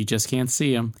achievements. You just can't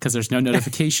see them because there's no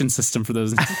notification system for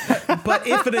those. But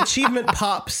if an achievement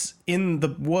pops in the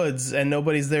woods and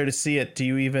nobody's there to see it, do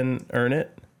you even earn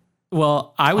it?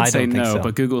 Well, I would I say don't think no, so.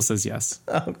 but Google says yes.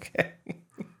 Okay.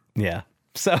 Yeah.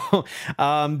 So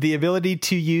the ability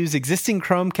to use existing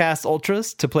Chromecast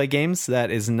Ultras to play games, that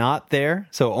is not there.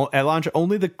 So at launch,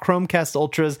 only the Chromecast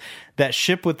Ultras that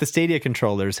ship with the Stadia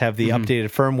controllers have the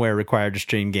updated firmware required to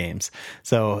stream games.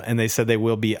 So, and they said they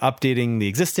will be updating the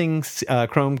existing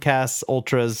Chromecast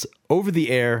Ultras over the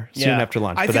air soon after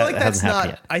launch. I but feel that like that's hasn't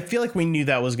happened not. yet. I feel like we knew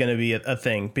that was going to be a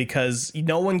thing because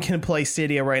no one can play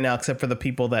Stadia right now except for the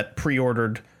people that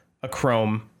pre-ordered a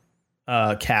Chrome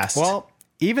cast. Well,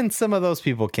 even some of those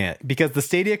people can't, because the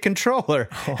Stadia controller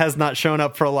has not shown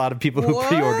up for a lot of people who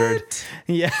pre-ordered.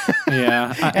 Yeah.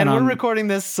 Yeah. And we're recording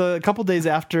this a couple days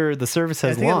after the service I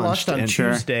has think launched. it launched on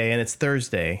Sure. Tuesday and it's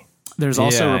Thursday. There's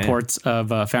also Yeah. reports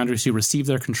of founders who receive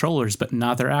their controllers, but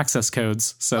not their access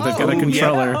codes. So they've got a Oh,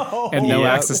 controller yeah. and no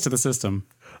Yeah. access to the system.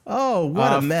 Oh,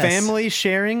 what a mess! Family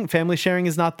sharing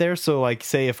is not there. So like,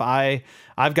 say if I've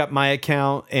got my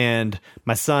account and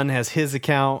my son has his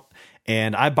account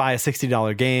and I buy a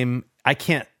 $60 game, I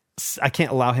can't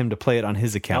allow him to play it on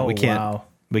his account. Oh,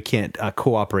 We can't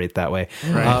cooperate that way.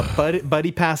 But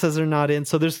Buddy passes are not in.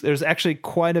 So there's actually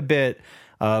quite a bit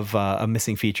of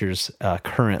missing features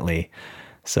currently.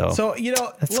 So So let kind me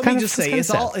of- just that's say, kinda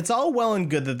sad. it's all well and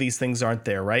good that these things aren't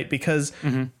there, right? Because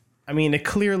I mean, it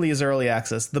clearly is early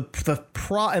access.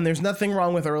 And there's nothing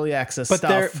wrong with early access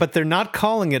stuff. they're not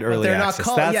calling it early they're access.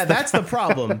 not calling. That's the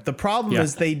problem. The problem Yeah.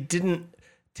 is they didn't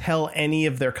tell any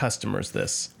of their customers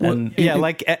this. Well, And Yeah,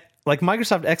 like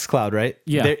Microsoft xCloud, right?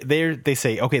 Yeah. They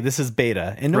say, okay, this is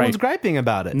beta, and no Right. one's griping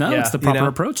about it. No, Yeah. it's the proper You know?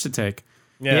 approach to take.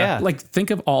 Yeah. Like, think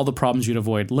of all the problems you'd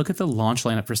avoid. Look at the launch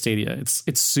lineup for Stadia.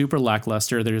 It's super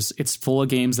lackluster. It's full of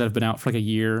games that have been out for like a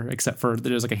year, except for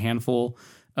there's like a handful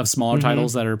of smaller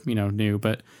titles that are new.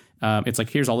 But it's like,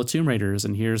 here's all the Tomb Raiders,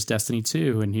 and here's Destiny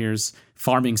 2, and here's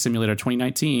Farming Simulator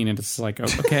 2019, and it's like,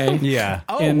 okay, Yeah.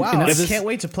 oh and wow, I that's- can't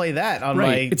wait to play that on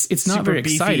right. my It's not super very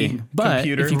beefy exciting. But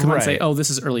computer. if you come out and say, Right. oh, this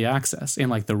is early access,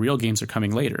 and like the real games are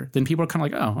coming later, then people are kind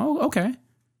of like, oh, okay.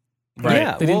 Right.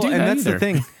 Yeah, They didn't do and that that's either. the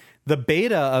thing. The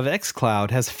beta of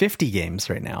xCloud has 50 games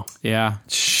right now. Yeah.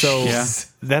 So Yeah.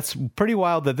 that's pretty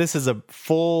wild that this is a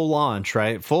full launch,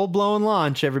 right? Full blown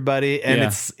launch, everybody. And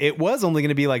Yeah. it was only going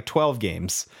to be like 12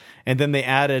 games. And then they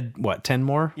added, 10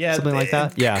 more? Yeah, Something like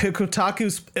that? Yeah.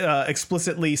 Kotaku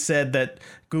explicitly said that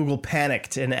Google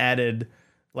panicked and added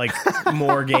like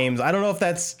more games. I don't know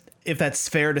if that's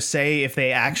fair to say, if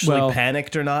they actually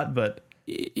panicked or not, but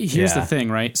Here's Yeah. the thing,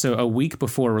 right? So a week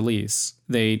before release,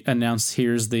 they announced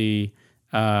here's the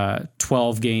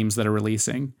 12 games that are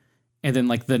releasing. And then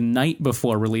like the night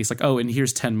before release, like, oh, and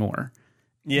here's 10 more.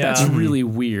 yeah, That's really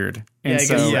weird. And I guess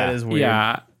so, that is weird.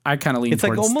 Yeah, I kind of lean It's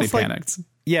like towards almost they like- panicked.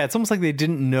 Yeah, it's almost like they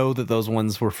didn't know that those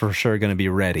ones were for sure going to be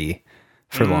ready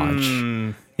for launch.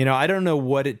 I don't know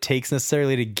what it takes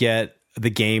necessarily to get the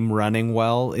game running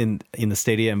well in the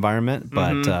Stadia environment,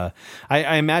 but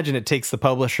I imagine it takes the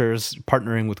publishers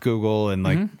partnering with Google and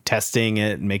like testing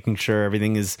it and making sure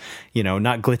everything is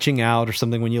not glitching out or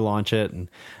something when you launch it. And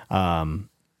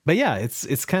but yeah,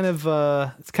 it's kind of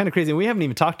crazy. And we haven't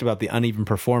even talked about the uneven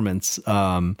performance.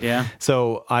 Yeah.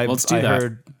 So Let's do that.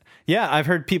 heard. Yeah, I've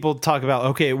heard people talk about,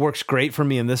 okay, it works great for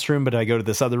me in this room, but I go to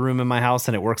this other room in my house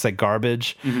and it works like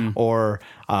garbage. Or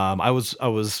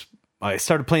I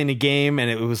started playing a game and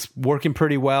it was working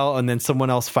pretty well, and then someone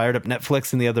else fired up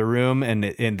Netflix in the other room and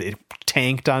it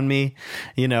tanked on me.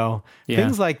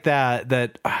 Things like that.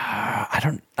 That I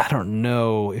don't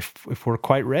know if we're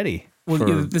quite ready.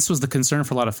 Well, this was the concern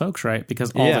for a lot of folks, right?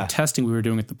 Because all the testing we were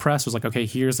doing at the press was like, okay,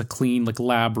 here's a clean like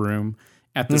lab room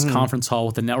at this conference hall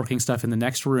with the networking stuff in the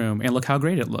next room, and look how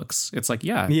great it looks. It's like,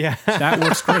 yeah, that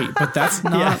works great, but that's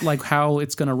not like how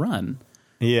it's going to run.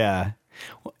 Yeah.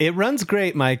 It runs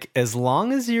great, Mike, as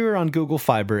long as you're on Google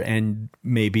Fiber and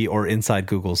maybe or inside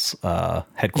Google's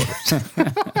headquarters.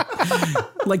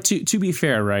 Like to be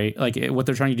fair, right? Like what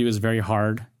they're trying to do is very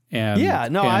hard. And Yeah,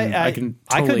 no, and I can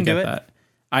I totally couldn't get do it. that.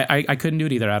 I couldn't do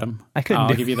it either, Adam. I couldn't I'll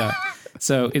do give you that.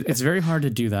 So it's very hard to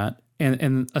do that.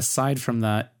 And aside from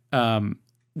that,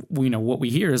 what we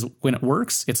hear is when it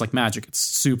works, it's like magic. It's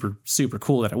super, super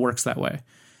cool that it works that way.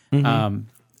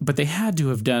 But they had to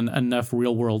have done enough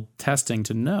real world testing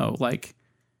to know, like,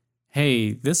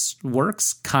 hey, this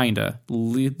works, kinda.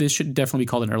 This should definitely be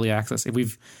called an early access. If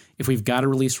we've got to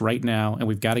release right now and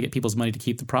we've got to get people's money to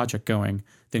keep the project going,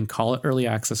 then call it early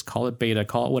access, call it beta,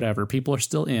 call it whatever. People are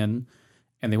still in,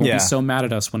 and they won't be so mad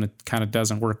at us when it kind of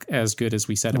doesn't work as good as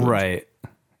we said it would. Right.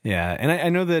 Yeah, and I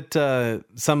know that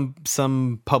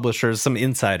some publishers, some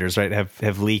insiders, right,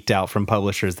 have leaked out from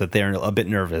publishers that they're a bit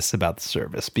nervous about the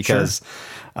service because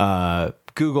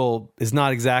Google is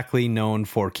not exactly known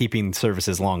for keeping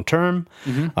services long term.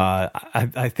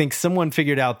 I think someone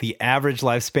figured out the average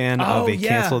lifespan of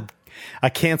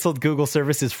a canceled Google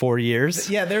service is 4 years.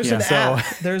 Yeah, there's an app.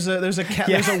 There's a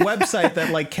website that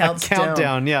like counts countdown.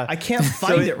 down. Yeah, I can't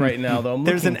find it right now though.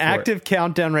 There's an active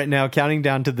countdown right now, counting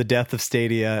down to the death of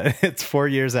Stadia. It's 4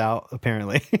 years out,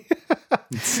 apparently.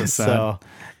 It's so sad. So,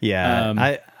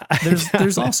 yeah,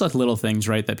 there's also little things,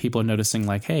 right, that people are noticing,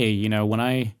 like, hey,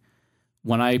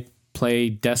 when I play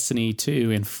Destiny 2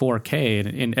 in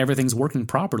 4K and everything's working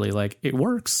properly, like it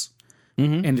works,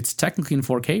 and it's technically in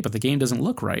 4K, but the game doesn't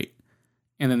look right.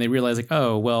 And then they realize, like,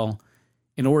 oh, well,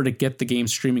 in order to get the game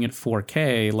streaming at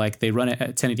 4K, like they run it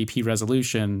at 1080p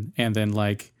resolution and then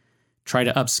like try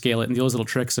to upscale it and those little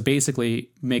tricks. So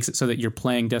basically makes it so that you're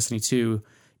playing Destiny 2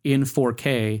 in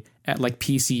 4K at like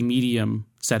PC medium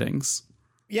settings.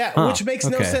 Yeah, which makes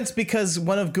no sense because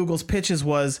one of Google's pitches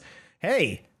was,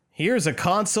 hey, here's a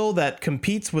console that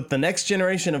competes with the next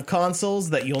generation of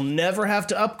consoles that you'll never have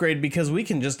to upgrade because we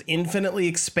can just infinitely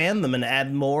expand them and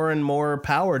add more and more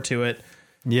power to it.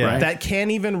 Yeah, right? That can't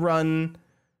even run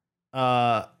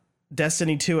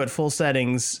Destiny 2 at full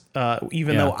settings,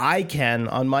 even though I can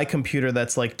on my computer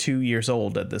that's like 2 years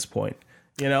old at this point.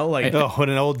 Like what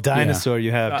an old dinosaur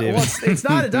you have, David. Well, it's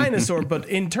not a dinosaur, but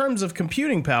in terms of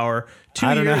computing power, 2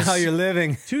 years. I don't know how you're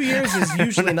living. 2 years is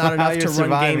usually not enough to run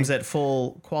games at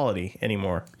full quality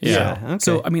anymore. Yeah. Okay.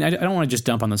 So, I mean, I don't want to just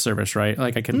dump on the service, right?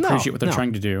 Like, I can appreciate what they're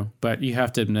trying to do, but you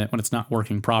have to admit when it's not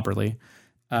working properly.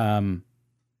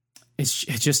 It's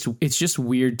just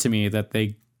weird to me that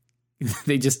they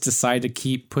just decide to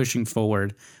keep pushing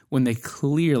forward when they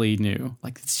clearly knew,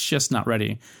 like, it's just not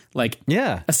ready. Like,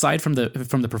 aside from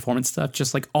the performance stuff,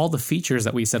 just like all the features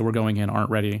that we said were going in aren't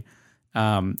ready.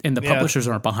 And the publishers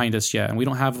aren't behind us yet, and we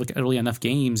don't have like really enough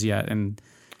games yet. And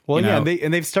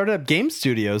they've started up game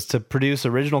studios to produce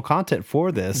original content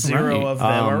for this. Zero of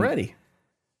them are ready,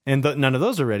 and none of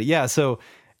those are ready. Yeah, so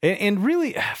and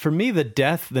really, for me,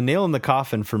 the nail in the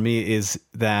coffin for me is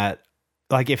that,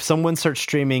 like, if someone starts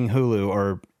streaming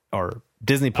Hulu or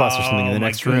Disney Plus or something in the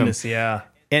next room,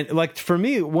 and like for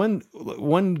me,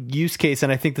 one use case,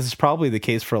 and I think this is probably the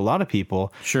case for a lot of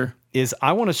people, is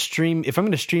I want to stream. If I'm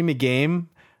going to stream a game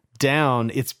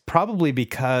down, it's probably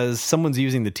because someone's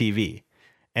using the TV,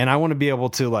 and I want to be able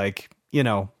to, like,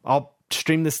 I'll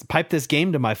pipe this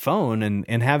game to my phone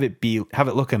and have it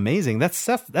look amazing. That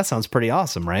sounds pretty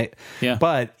awesome, right? Yeah.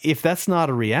 But if that's not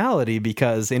a reality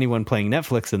because anyone playing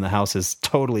Netflix in the house is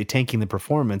totally tanking the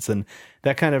performance, and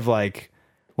that kind of like,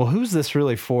 well, who's this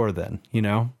really for then?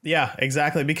 Yeah,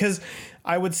 exactly. Because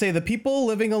I would say the people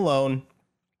living alone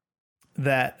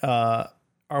that are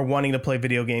wanting to play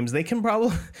video games, they can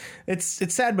probably,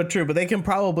 it's sad but true, but they can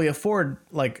probably afford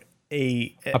like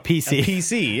a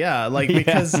PC. Yeah. Like,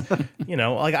 because,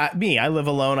 like I live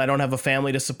alone. I don't have a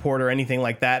family to support or anything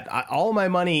like that. All my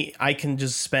money I can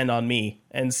just spend on me.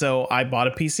 And so I bought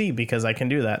a PC because I can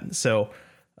do that. So,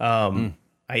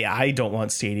 I don't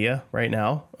want Stadia right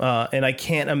now. And I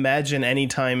can't imagine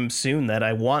anytime soon that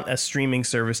I want a streaming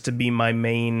service to be my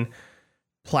main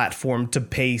platform to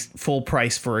pay full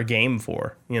price for a game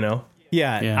for,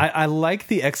 Yeah. I like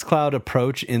the xCloud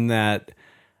approach in that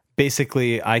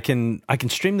basically I can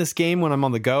stream this game when I'm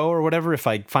on the go or whatever. If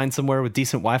I find somewhere with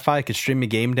decent Wi-Fi, I could stream a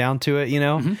game down to it,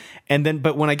 and then,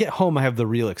 but when I get home, I have the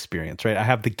real experience, right? I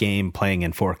have the game playing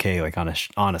in 4K, like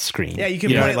on a screen. Yeah. You can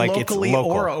play it like locally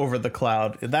or over the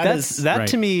cloud. That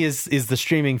to me is the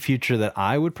streaming future that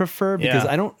I would prefer, because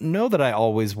I don't know that I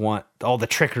always want all the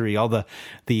trickery, all the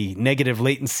negative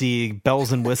latency,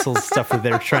 bells and whistles stuff that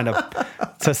they're trying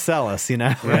to sell us,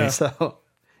 Yeah. So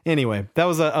Anyway, that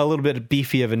was a little bit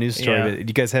beefy of a news story. Yeah. But do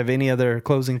you guys have any other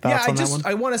closing thoughts on that one?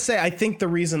 I want to say, I think the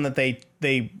reason that they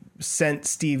sent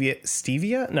Stadia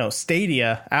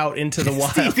out into the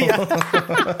wild.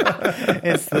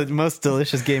 It's the most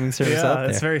delicious gaming service out there.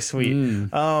 It's very sweet.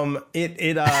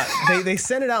 They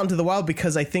sent it out into the wild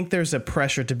because I think there's a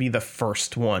pressure to be the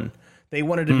first one. They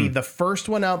wanted to be the first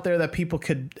one out there that people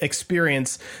could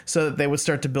experience, so that they would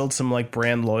start to build some like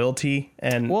brand loyalty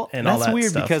and all that that's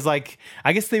weird stuff. because like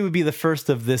I guess they would be the first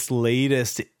of this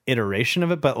latest iteration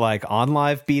of it, but like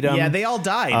OnLive beat them. Yeah, they all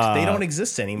died. They don't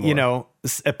exist anymore. You know,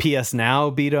 a PS Now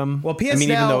beat them. Well, PS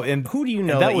Now. Who do you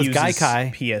know that was uses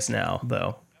Gaikai? PS Now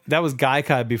though. That was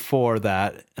Gaikai before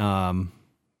that.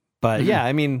 But yeah,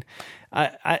 I mean,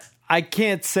 I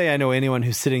can't say I know anyone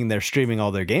who's sitting there streaming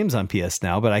all their games on PS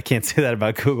Now, but I can't say that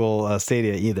about Google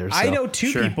Stadia either. So. I know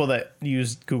two people that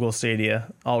use Google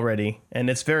Stadia already, and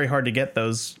it's very hard to get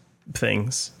those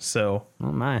things. So,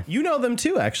 oh my, you know them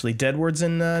too, actually, Deadwards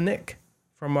and Nick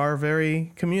from our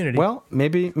very community. Well,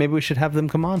 maybe we should have them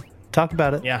come on, talk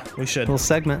about it. Yeah, we should. Little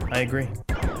segment. I agree.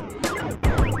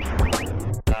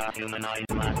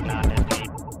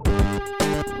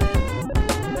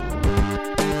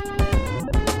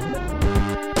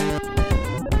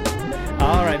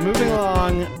 All right, moving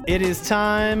along. It is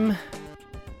time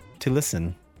to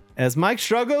listen as Mike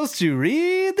struggles to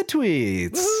read the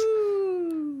tweets.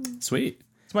 Woo! Sweet.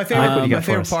 It's my favorite. what do you got my for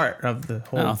favorite us? part of the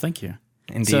whole. Oh, thank you.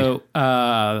 Indeed. So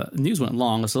news went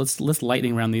long, so let's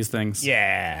lightning round these things.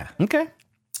 Yeah. Okay.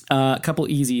 A couple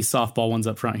easy softball ones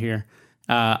up front here.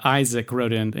 Isaac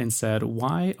wrote in and said,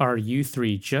 "Why are you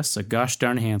three just so gosh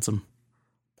darn handsome?"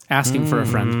 Asking for a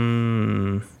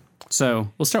friend. So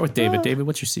we'll start with David. David,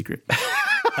 what's your secret?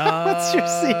 What's your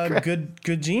secret?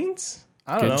 Good genes.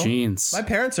 I don't know. Good genes. My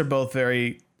parents are both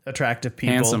very attractive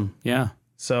people. Handsome. Yeah.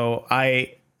 So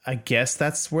I guess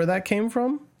that's where that came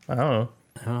from. I don't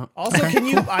know. Also, can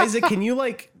you, Isaac, can you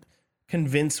like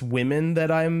convince women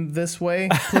that I'm this way,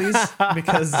 please?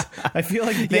 Because I feel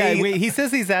like they. Yeah, wait, he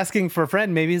says he's asking for a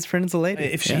friend. Maybe his friend's a lady.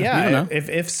 If she, you don't know.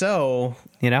 if so,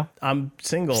 You know, I'm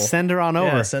single. send her on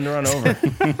over. Yeah, send her on over.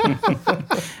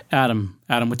 Adam,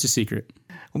 what's your secret?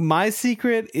 My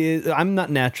secret is I'm not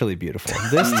naturally beautiful.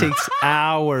 This takes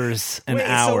hours and Wait,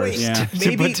 so hours wait, Yeah. to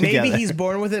maybe put together. maybe he's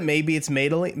born with it. Maybe it's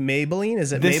Maybelline.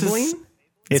 Is it This Maybelline? is-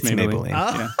 It's Maybelline.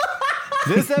 Yeah.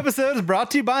 This episode is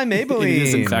brought to you by Maybelline. It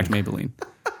is in fact Maybelline.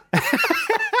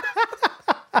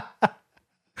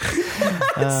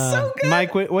 So good.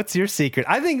 Mike, what's your secret?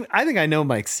 I think I know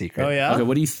Mike's secret. Oh yeah. Okay,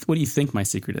 what do you think my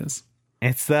secret is?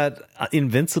 It's that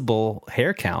invincible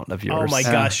hair count of yours. Oh my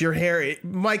gosh, your hair,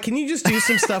 Mike. Can you just do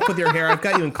some stuff with your hair? I've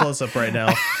got you in close up right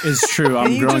now. It's true.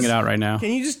 I'm you growing just- it out right now.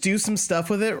 Can you just do some stuff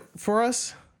with it for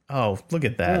us? Oh, look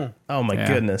at that. Oh my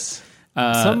goodness.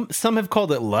 Some have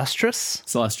called it lustrous.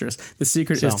 Celestious. The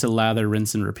secret is to lather,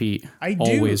 rinse, and repeat. I do.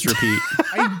 Always repeat.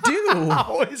 I do.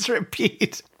 Always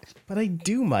repeat. But I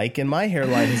do, Mike, and my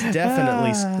hairline has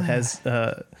definitely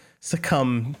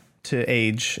succumbed to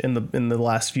age in the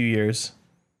last few years.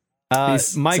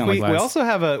 These Mike, sound like we lies. also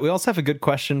have a good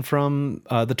question from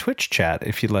the Twitch chat.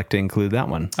 If you'd like to include that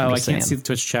one. Oh, I'm I just can't saying. see the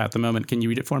Twitch chat at the moment. Can you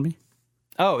read it for me?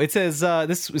 Oh, it says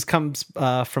comes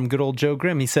from good old Joe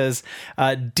Grimm. He says,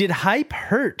 "Did hype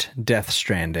hurt Death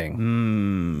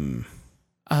Stranding?"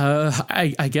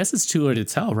 I guess it's too early to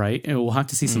tell, right? We'll have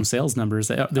to see some sales numbers.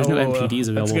 There's no NPDs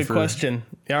available. That's a good for question.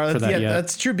 Yeah, that yet.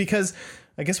 that's true because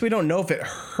I guess we don't know if it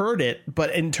hurt it.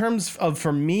 But in terms of,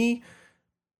 for me,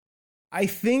 I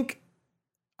think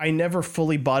I never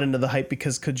fully bought into the hype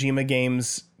because Kojima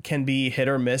games can be hit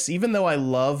or miss. Even though I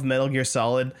love Metal Gear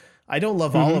Solid, I don't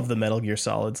love all of the Metal Gear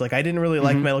Solids. Like I didn't really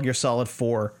like Metal Gear Solid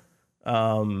 4.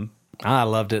 I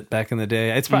loved it back in the day.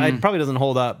 It probably doesn't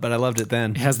hold up, but I loved it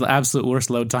then. It has the absolute worst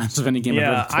load times of any game I've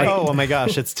Yeah, ever played. Oh my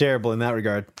gosh, it's terrible in that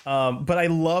regard. But I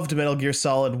loved Metal Gear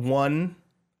Solid 1.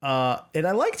 And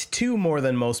I liked 2 more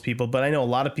than most people, but I know a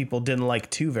lot of people didn't like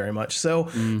 2 very much. So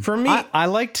for me, I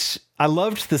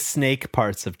loved the snake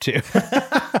parts of 2.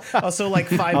 also like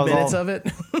 5 minutes of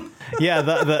it. Yeah,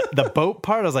 the boat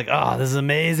part. I was like, oh, this is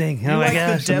amazing. Oh my Like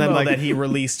gosh! the And demo then, that he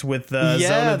released with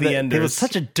Zone of the Enders. It was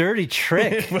such a dirty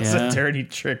trick. It was Yeah. a dirty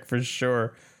trick for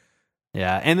sure.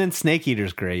 Yeah, and then Snake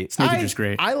Eater's great. Snake Eater's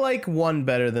great. I like 1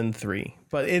 better than 3,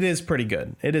 but it is pretty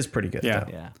good. It is pretty good. Yeah.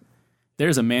 though. Yeah.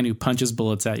 There's a man who punches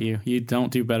bullets at you. You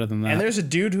don't do better than that. And there's a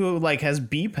dude who like has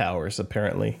bee powers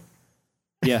apparently.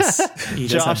 yes. He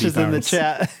does have Josh is in the powers.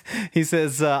 chat. He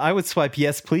says, "I would swipe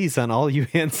yes, please, on all you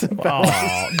handsome."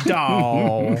 Oh,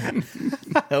 dog.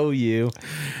 Oh, you.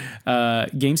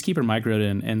 Gameskeeper Mike wrote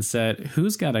in and said,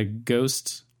 "Who's got a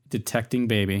ghost detecting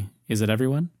baby? Is it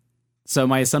everyone?" So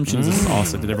my assumption is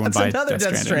also did everyone That's buy another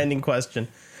Death Death Stranding? Stranding question.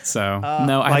 So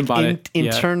no, I haven't bought it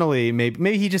yet. internally,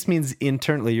 maybe he just means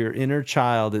internally. Your inner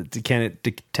child, can it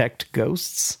detect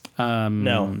ghosts?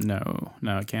 No,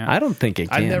 it can't. I don't think it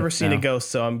can. I've never seen no. a ghost,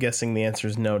 so I'm guessing the answer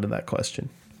is no to that question.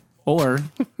 Or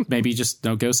maybe just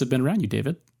no ghosts have been around you,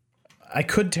 David. I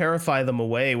could terrify them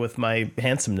away with my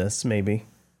handsomeness, maybe.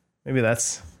 Maybe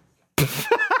that's...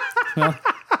 Well,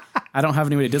 I don't have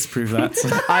any way to disprove that. So.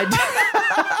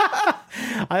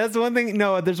 That's one thing.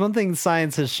 No, there's one thing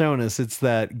science has shown us. It's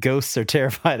that ghosts are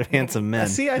terrified of handsome men.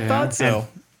 See, I thought so.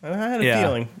 I had a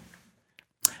feeling.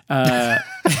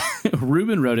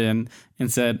 Ruben wrote in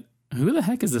and said, "Who the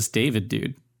heck is this David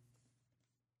dude?"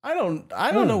 I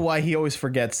don't know why he always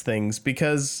forgets things,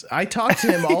 because I talk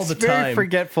to him all the He's very time.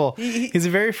 forgetful. He's a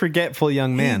very forgetful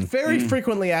young man. He very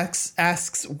frequently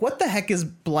asks, what the heck is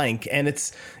blank? And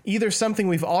it's either something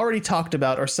we've already talked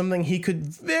about or something he could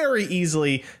very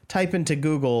easily type into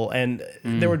Google and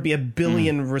there would be a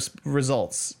billion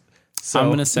results. So I'm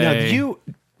going to say... No,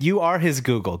 you are his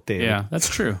Google, David. Yeah, that's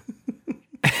true.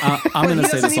 I'm going to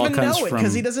say this all comes from...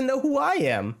 because he doesn't know who I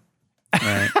am.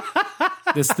 Right.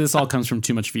 This all comes from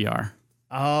too much VR.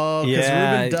 Oh, because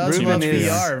Ruben does too much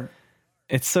VR.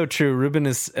 It's so true. Ruben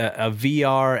is a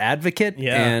VR advocate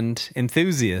and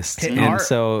enthusiast. And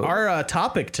our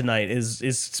topic tonight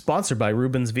is sponsored by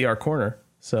Ruben's VR Corner.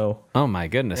 So, oh my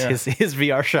goodness, his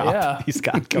VR shop he's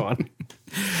got going.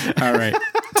 All right,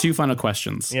 2 final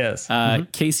questions. Yes.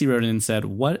 Casey wrote in and said,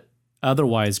 "What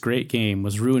otherwise great game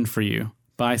was ruined for you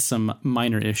by some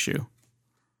minor issue?"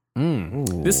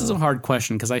 This is a hard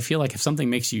question because I feel like if something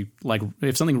makes you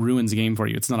if something ruins a game for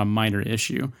you, it's not a minor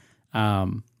issue.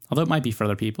 Although it might be for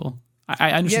other people.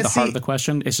 I understand the heart of the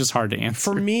question. It's just hard to answer.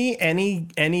 For me,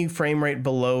 any frame rate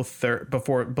below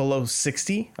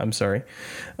 60, I'm sorry,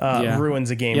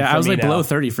 ruins a game. Yeah, for I was me like now. below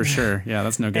 30 for sure. Yeah,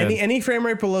 that's no good. Any frame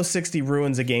rate below 60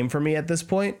 ruins a game for me at this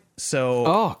point. So,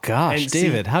 oh gosh,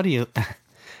 David, how do you?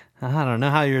 I don't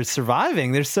know how you're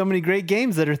surviving. There's so many great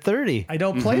games that are 30. I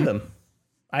don't play them.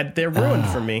 They're ruined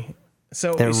for me.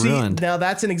 So they're ruined. Now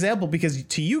that's an example because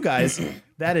to you guys,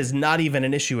 that is not even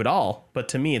an issue at all. But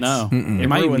to me, it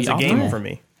ruins a game for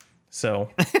me. So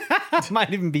it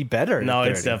might even be better. No,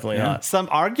 it's definitely not. Some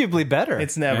arguably better.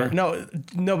 It's never. Yeah.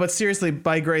 No. But seriously,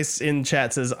 by Grace in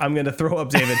chat says, I'm going to throw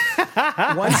up David.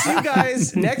 Once you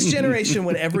guys, next generation,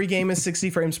 when every game is 60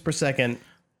 frames per second,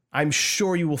 I'm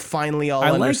sure you will finally all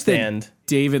understand. That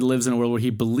David lives in a world where he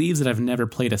believes that I've never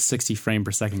played a 60 frame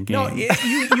per second game. No,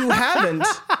 you haven't.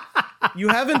 You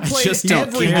haven't played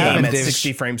every game at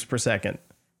 60 frames per second.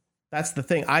 That's the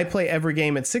thing. I play every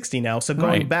game at 60 now, so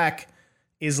going back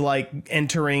is like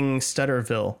entering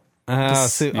Stutterville.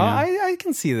 I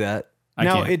can see that.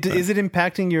 Is it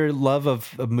impacting your love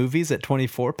of movies at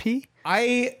 24p?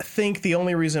 I think the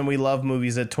only reason we love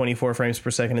movies at 24 frames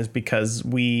per second is because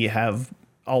we have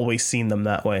always seen them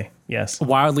that way. Yes.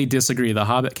 Wildly disagree. The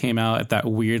Hobbit came out at that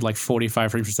weird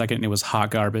 45 frames per second and it was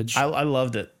hot garbage. I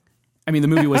loved it. I mean, the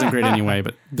movie wasn't great anyway,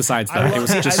 but besides that, it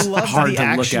was just hard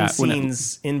to look at.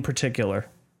 Scenes in particular.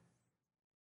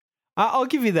 I'll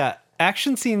give you that.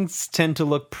 Action scenes tend to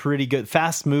look pretty good.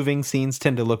 Fast moving scenes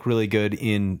tend to look really good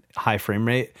in high frame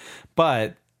rate.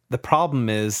 But the problem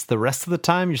is the rest of the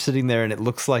time you're sitting there and it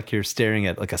looks like you're staring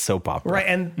at like a soap opera. Right.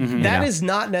 And that is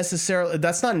not necessarily,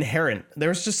 that's not inherent.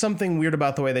 There's just something weird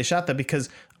about the way they shot that, because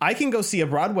I can go see a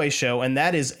Broadway show and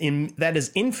that is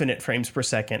infinite frames per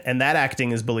second. And that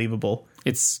acting is believable.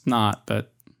 It's not,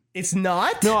 but. It's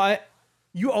not? No,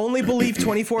 You only believe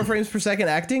 24 frames per second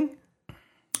acting?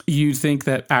 You think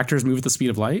that actors move at the speed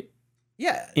of light?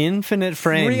 Yeah. Infinite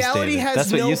frames. Reality David. has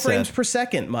That's no what you frames said. per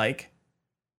second, Mike.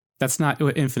 That's not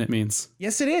what infinite means.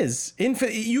 Yes, it is.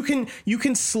 You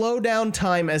can slow down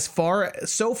time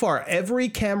so far. Every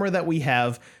camera that we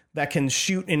have that can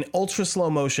shoot in ultra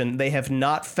slow motion, they have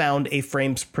not found a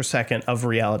frames per second of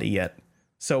reality yet.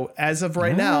 So as of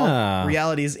right now,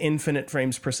 reality is infinite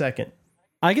frames per second.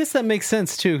 I guess that makes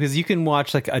sense too, because you can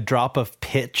watch like a drop of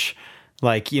pitch,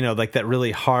 like that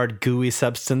really hard gooey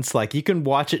substance. Like you can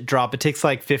watch it drop. It takes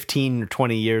like 15 or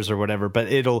 20 years or whatever, but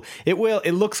it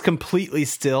looks completely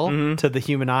still to the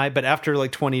human eye. But after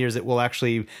like 20 years, it will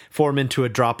actually form into a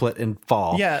droplet and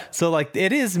fall. Yeah. So like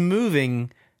it is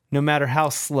moving no matter how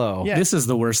slow. Yeah. This is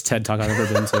the worst TED Talk I've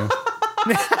ever been to.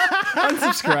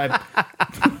 Unsubscribe.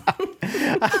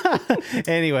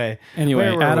 Anyway,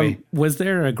 Adam, was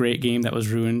there a great game that was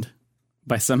ruined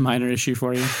by some minor issue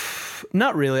for you?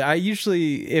 Not really. I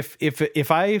usually, if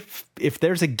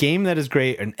there's a game that is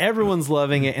great and everyone's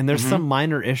loving it and there's some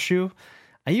minor issue,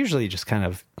 I usually just kind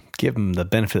of give them the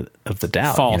benefit of the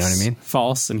doubt. False. You know what I mean?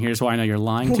 False. And here's why I know you're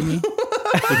lying to me.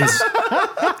 Because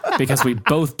because we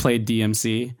both played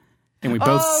DMC and we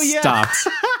both stopped,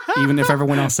 even if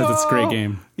everyone else says it's a great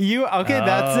game.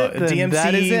 That's it. Then. DMC,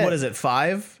 that is it. what is it,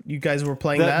 5? You guys were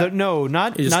playing that? No,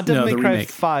 not Devil May Cry remake.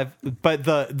 5, but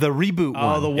the reboot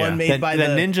one. Oh, the one made by the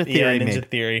Ninja Theory. Ninja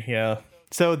Theory, yeah.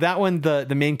 So that one,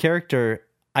 the main character,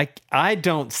 I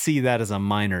don't see that as a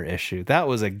minor issue. That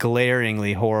was a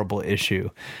glaringly horrible issue.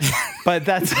 But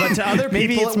to other people,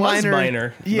 maybe it's it was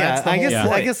minor. Yeah, That's the I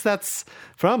whole point. guess that's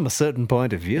from a certain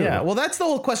point of view. Yeah, well, that's the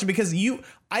whole question, because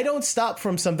I don't stop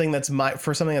from something that's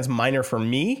minor for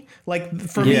me. Like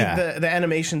for me, the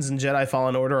animations in Jedi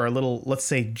Fallen Order are a little, let's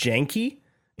say, janky.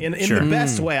 In the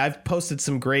best way. I've posted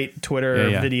some great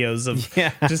Twitter videos of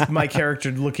just my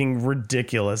character looking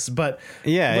ridiculous. But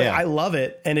I love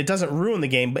it, and it doesn't ruin the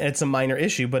game. But it's a minor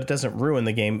issue, but it doesn't ruin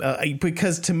the game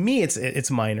because to me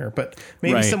it's minor. But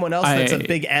maybe someone else that's a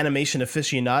big animation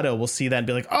aficionado will see that and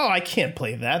be like, "Oh, I can't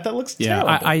play that. That looks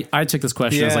terrible." I took this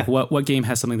question as like, what game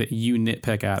has something that you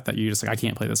nitpick at that you're just like, I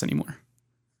can't play this anymore.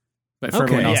 But for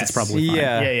everyone else, it's probably fine.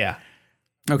 Yeah.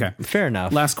 Okay. Fair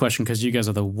enough. Last question, because you guys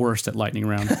are the worst at lightning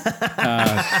round.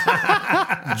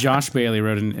 Josh Bailey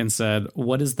wrote in and said,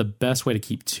 what is the best way to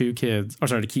keep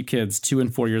kids 2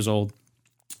 and 4 years old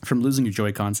from losing your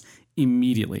Joy-Cons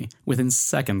immediately within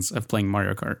seconds of playing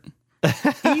Mario Kart?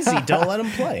 Easy. Don't let them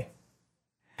play.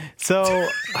 It's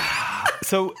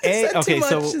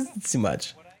too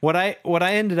much. What I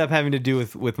ended up having to do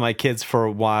with my kids for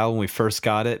a while when we first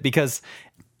got it, because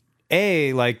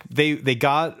like they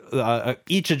got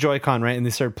each a Joy-Con, right, and they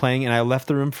started playing, and I left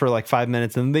the room for like 5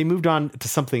 minutes, and they moved on to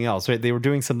something else, right? They were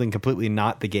doing something completely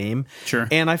not the game. Sure.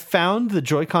 And I found the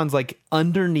Joy-Cons like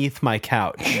underneath my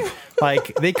couch.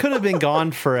 Like they could have been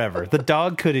gone forever. The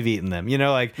dog could have eaten them,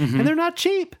 and they're not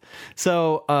cheap.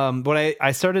 So what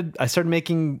I started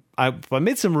making, I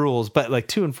made some rules, but like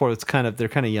 2 and 4, they're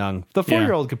kind of young. The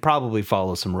 4-year-old could probably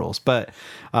follow some rules, but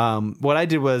what I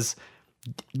did was,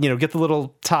 get the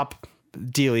little top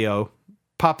dealio,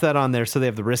 pop that on there so they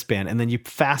have the wristband, and then you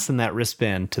fasten that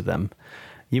wristband to them.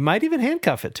 You might even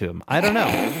handcuff it to them. I don't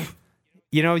know.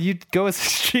 You go as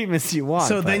extreme as you want.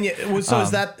 So then,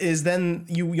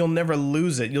 you'll never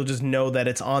lose it. You'll just know that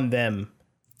it's on them.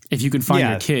 If you can find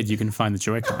your kid, you can find the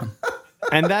Joy-Con.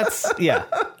 And that's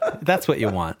what you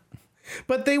want.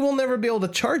 But they will never be able to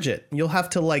charge it. You'll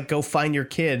have to like go find your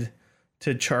kid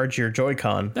to charge your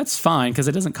Joy-Con. That's fine, because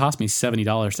it doesn't cost me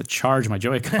 $70 to charge my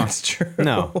Joy-Con. That's true.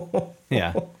 No.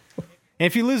 Yeah. And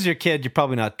if you lose your kid, you're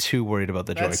probably not too worried about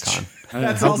the Joy-Con.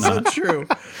 That's also true.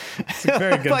 It's a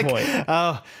very good point.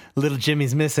 Oh, little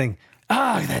Jimmy's missing.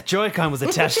 Oh, that Joy-Con was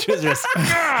attached to his wrist.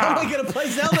 How am I going to play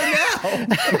Zelda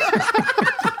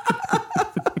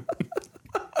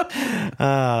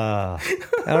now?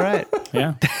 All right.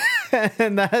 Yeah.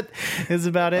 And that is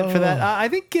about it for that. I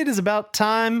think it is about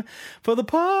time for the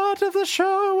part of the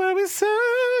show where we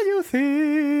sell you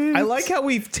things. I like how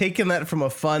we've taken that from a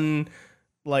fun,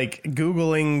 like,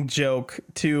 Googling joke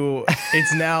to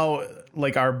it's now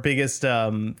like our biggest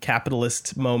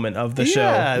capitalist moment of the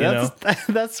show.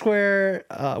 That's where,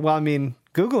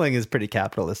 Googling is pretty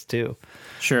capitalist too.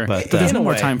 Sure. But there's no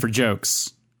more time for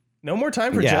jokes. No more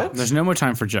time for jokes? There's no more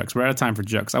time for jokes. We're out of time for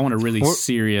jokes. I want a really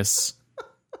serious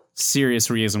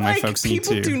reason why folks need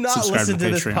to people do not subscribe listen to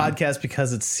this Patreon. podcast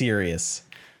because it's serious.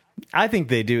 I think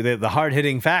they do. The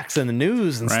hard-hitting facts and the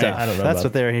news and stuff. I don't know. That's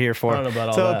what they're here for. I don't know about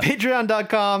all so that.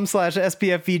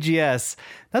 patreon.com/SPFVGS.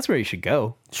 That's where you should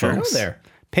go. Sure. folks. Go there.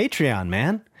 Patreon,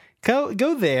 man.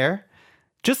 Go there.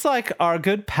 Just like our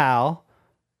good pal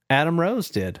Adam Rose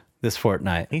did this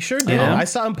fortnight. He sure did. I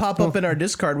saw him pop up in our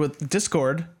Discord with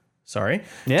Discord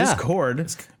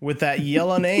with that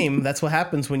yellow name. That's what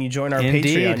happens when you join our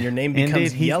Patreon. Your name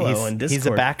becomes yellow in Discord. He's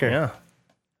a backer. Yeah.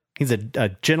 He's a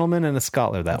gentleman and a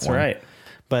scholar. That's right.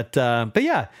 But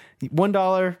yeah,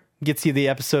 $1 gets you the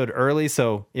episode early.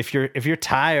 So if you're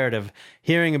tired of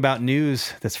hearing about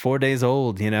news that's 4 days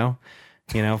old,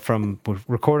 from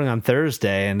recording on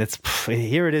Thursday, and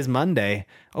here it is Monday,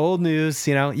 old news.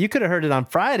 You could have heard it on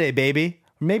Friday, baby.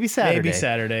 Maybe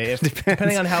Saturday.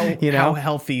 Depending on how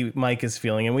healthy Mike is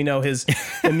feeling. And we know his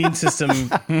immune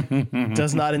system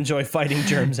does not enjoy fighting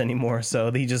germs anymore.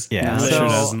 So he just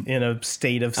lives in a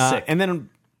state of sick. And then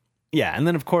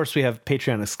of course we have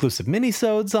Patreon exclusive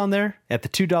minisodes on there at the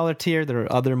 $2 tier. There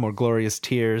are other more glorious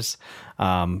tiers.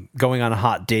 Going on a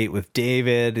hot date with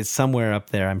David is somewhere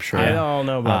up there, I'm sure. I don't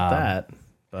know about that,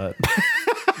 but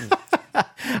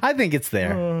I think it's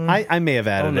there. I may have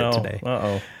added it today.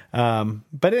 Uh-oh.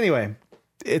 But anyway,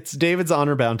 it's David's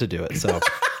honor bound to do it. So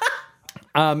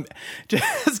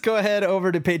Just go ahead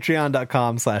over to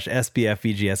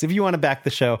patreon.com/SBFVGS if you want to back the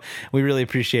show. We really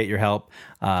appreciate your help.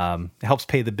 It helps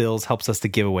pay the bills, helps us to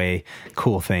give away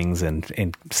cool things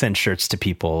and send shirts to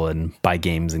people and buy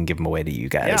games and give them away to you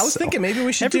guys. Yeah, I was thinking maybe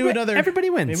we should do another. Everybody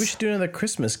wins. Maybe we should do another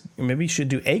Christmas. Maybe we should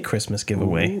do a Christmas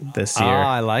giveaway this year.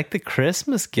 I like the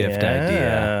Christmas gift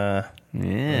idea.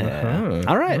 Yeah.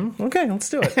 All right. Okay, let's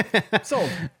do it. Sold.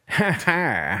 Jeff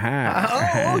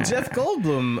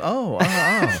Goldblum.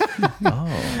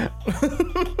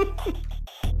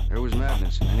 There was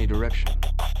madness in any direction.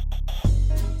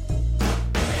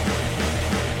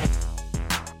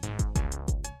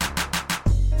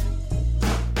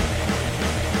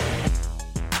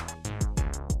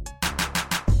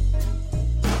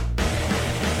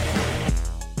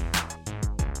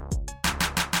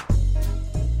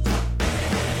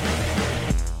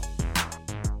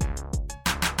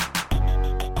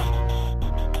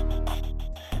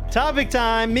 Topic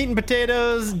time, meat and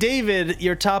potatoes. David,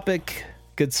 your topic,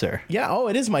 good sir. Yeah.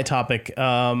 It is my topic.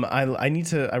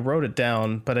 I wrote it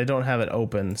down, but I don't have it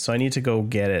open, so I need to go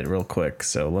get it real quick.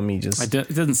 So let me just. It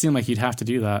doesn't seem like you'd have to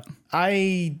do that.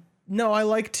 I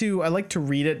like to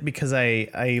read it because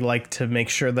I like to make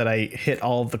sure that I hit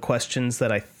all of the questions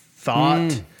that I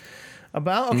thought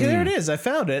about. Okay, there it is. I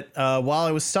found it while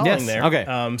I was stalling there. Okay.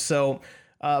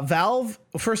 Valve.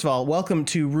 First of all, welcome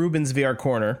to Ruben's VR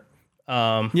Corner.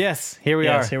 Yes, here we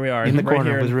are. Here we are in the right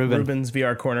corner here with in Ruben. Ruben's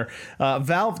VR Corner.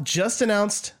 Valve just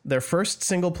announced their first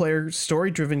single-player,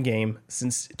 story-driven game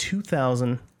since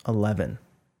 2011.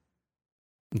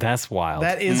 That's wild.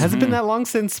 That is. Has it been that long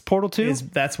since Portal 2?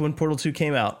 That's when Portal 2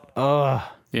 came out.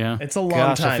 Yeah, It's a long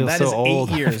Gosh, I time. feel That so is 8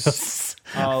 old. years.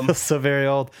 I feel so very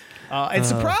old. And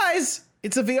surprise,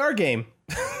 it's a VR game.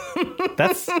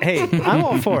 Hey, I'm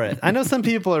all for it. I know some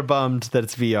people are bummed that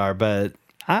it's VR, but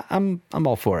I'm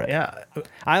all for it. Yeah.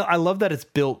 I love that it's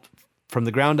built from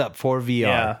the ground up for VR.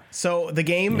 Yeah. So the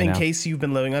game, in case you've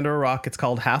been living under a rock, it's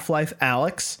called Half-Life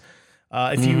Alyx.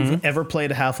 If you've ever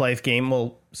played a Half-Life game,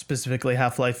 well, specifically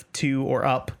Half-Life 2 or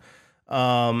up,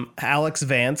 Alex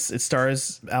Vance, it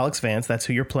stars Alex Vance. That's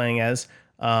who you're playing as.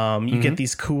 You get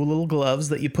these cool little gloves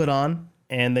that you put on,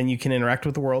 and then you can interact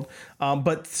with the world.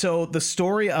 But so the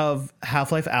story of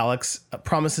Half-Life Alyx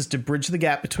promises to bridge the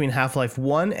gap between Half-Life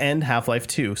 1 and Half-Life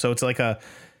 2. So it's like a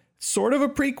sort of a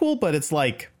prequel, but it's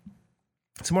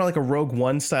more like a Rogue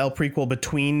One style prequel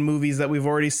between movies that we've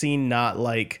already seen, not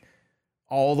like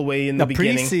all the way in the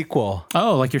beginning. Pre-sequel.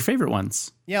 Oh, like your favorite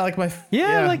ones. Yeah, like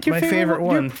like your my favorite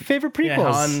one. Your favorite prequels.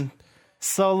 Yeah, Han,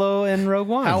 Solo and Rogue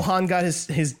One. how Han got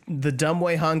the dumb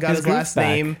way Han got his groove last back.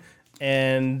 name,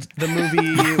 and the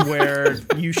movie where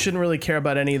you shouldn't really care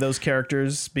about any of those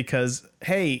characters because,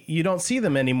 hey, you don't see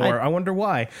them anymore. I wonder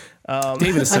why.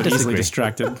 David is so disagree. easily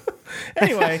distracted.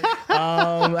 Anyway,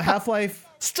 Half-Life.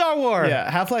 Star Wars. Yeah,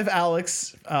 Half-Life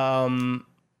Alyx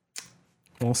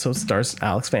also stars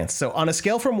Alex Vance. So on a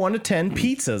scale from 1 to 10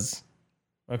 pizzas,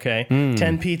 okay,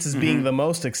 10 pizzas being the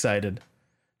most excited,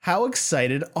 how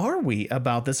excited are we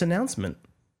about this announcement?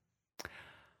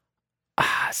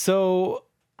 So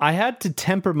I had to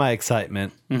temper my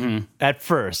excitement at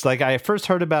first. Like I first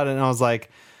heard about it and I was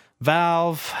like,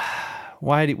 Valve,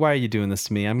 why are you doing this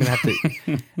to me? I'm going to have to,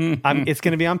 it's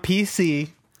going to be on PC.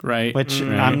 Right. Which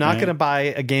I'm not going to buy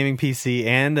a gaming PC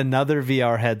and another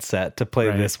VR headset to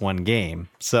play this one game.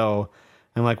 So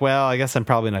I'm like, well, I guess I'm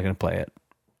probably not going to play it,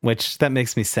 which that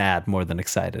makes me sad more than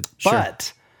excited. Sure.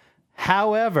 But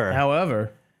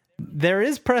however, there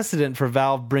is precedent for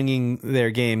Valve bringing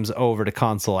their games over to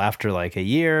console after like a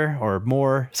year or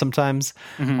more sometimes.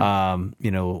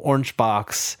 Orange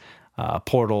Box,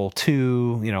 Portal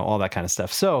 2, all that kind of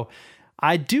stuff. So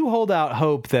I do hold out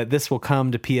hope that this will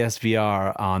come to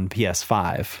PSVR on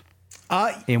PS5.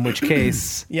 In which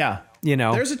case,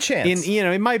 there's a chance.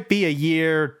 It might be a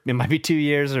year, it might be 2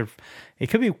 years, or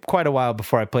it could be quite a while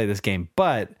before I play this game.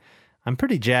 But I'm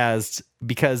pretty jazzed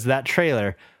because that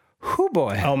trailer, whoo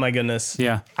boy! Oh my goodness!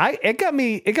 Yeah, it got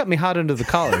me hot under the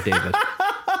collar, David.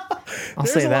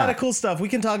 There's a lot of cool stuff. We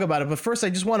can talk about it, but first, I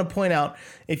just want to point out: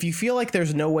 if you feel like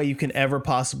there's no way you can ever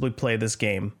possibly play this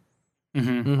game.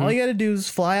 All you got to do is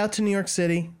fly out to New York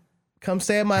City, come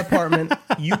stay at my apartment.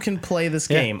 You can play this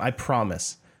game. I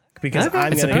promise. Because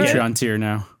I'm it's a going to Patreon tier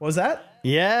now. What was that?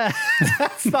 Yeah,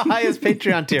 that's the highest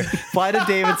Patreon tier. Fly to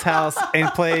David's house and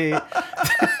play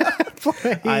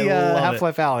Half-Life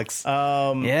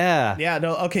Alyx. Yeah.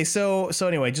 No. Okay. So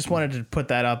anyway, just wanted to put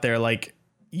that out there. Like,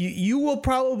 you will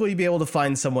probably be able to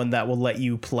find someone that will let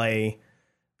you play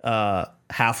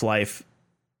Half-Life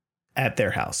at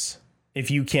their house if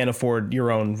you can't afford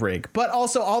your own rig. But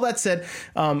also, all that said,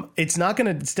 it's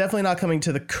definitely not coming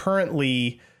to the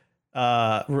currently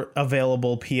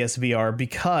available PSVR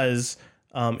because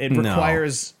it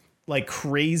requires like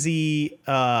crazy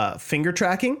finger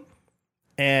tracking,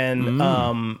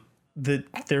 and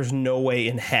there's no way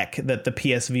in heck that the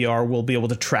PSVR will be able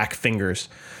to track fingers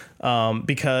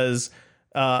because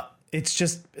it's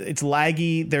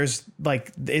laggy. There's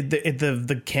like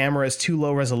the camera is too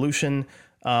low resolution.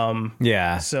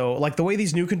 So like the way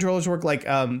these new controllers work, like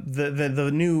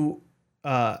the new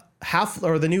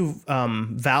the new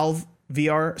Valve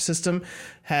VR system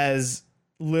has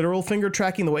literal finger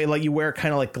tracking, the way like you wear it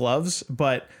kind of like gloves,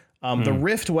 but the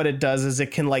Rift, what it does is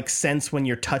it can like sense when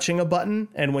you're touching a button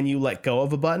and when you let go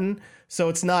of a button. So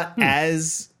it's not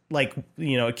as like,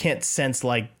 it can't sense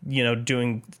like,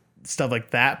 doing stuff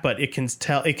like that, but it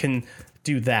can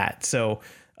do that. So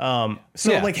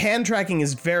like hand tracking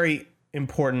is very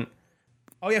important.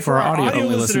 Oh yeah, for our audio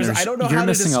listeners, I don't know you're how to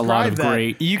missing describe a lot of that.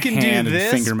 great You can do hand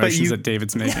this, and finger but motions you- that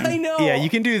David's making. I know. Yeah,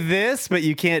 you can do this, but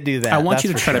you can't do that. I want That's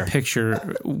you to for try sure. to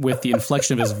picture with the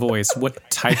inflection of his voice what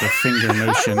type of finger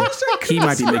motion could he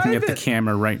might be making describe at the it.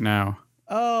 camera right now.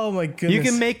 Oh my goodness. You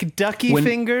can make ducky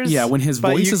fingers. Yeah, when his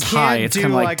but voice you is high, can't it's do,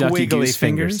 kind of like Ducky wiggly Goose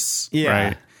fingers. Yeah.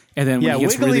 Right. And then when Yeah, he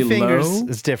gets wiggly really fingers low,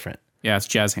 is different. yeah, it's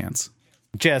jazz hands.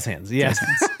 Jazz hands. Yeah. Jazz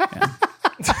hands. Yeah.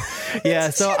 Yeah,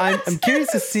 so I'm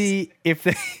curious to see if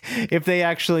they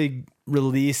actually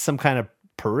release some kind of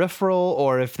peripheral,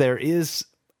 or if there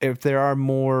are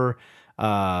more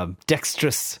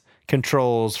dexterous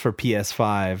controls for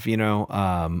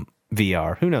PS5,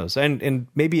 VR. Who knows? And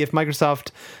maybe if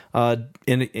Microsoft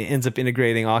ends up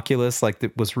integrating Oculus, like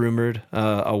that was rumored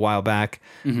a while back,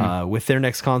 with their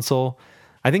next console.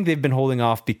 I think they've been holding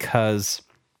off because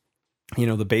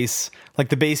the base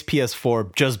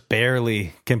PS4 just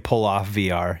barely can pull off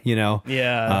VR,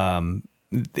 Yeah.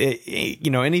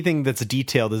 Anything that's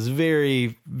detailed is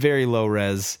very, very low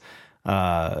res.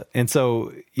 And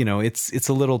so, it's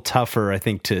a little tougher, I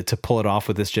think, to pull it off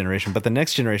with this generation, but the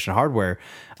next generation hardware,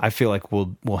 I feel like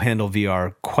will handle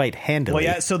VR quite handily. Well,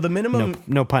 yeah. So the minimum,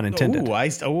 no pun intended. I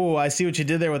see what you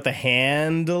did there with the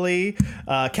handily.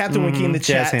 Captain Wiki in the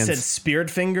jazz chat hands. said spirit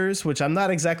fingers, which I'm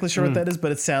not exactly sure what that is,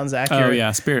 but it sounds accurate. Oh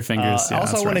yeah, spirit fingers. Yeah, also, I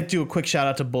that's want to right. do a quick shout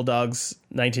out to Bulldogs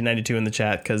 1992 in the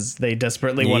chat because they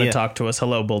desperately want to Yeah. talk to us.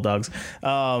 Hello, Bulldogs.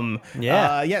 So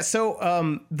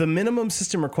the minimum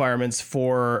system requirements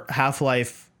for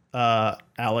Half-Life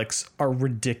Alex are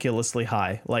ridiculously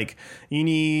high. Like you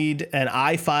need an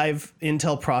i5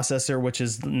 Intel processor, which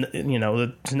is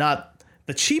it's not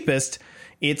the cheapest.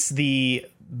 It's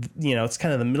it's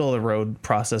kind of the middle of the road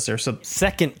processor. So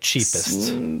Second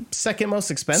cheapest. second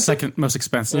most expensive. Second most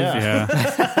expensive. Yeah.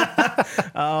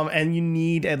 Yeah. And you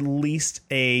need at least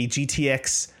a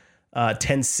GTX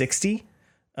 1060,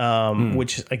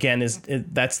 which again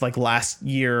that's like last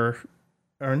year,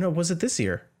 or no, was it this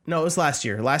year? No, it was last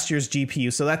year. Last year's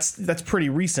GPU. So that's pretty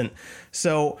recent.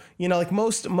 So like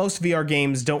most VR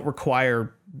games don't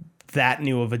require that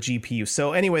new of a GPU.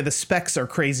 So anyway, the specs are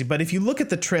crazy. But if you look at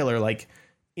the trailer, like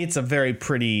it's a very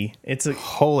pretty.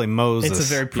 Holy Moses! It's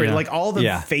a very pretty. Yeah. Like all the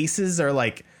Yeah. faces are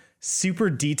like super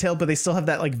detailed, but they still have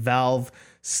that like Valve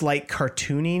slight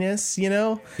cartooniness, to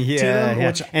them, Yeah.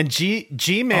 which And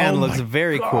G-Man looks my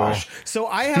very gosh. So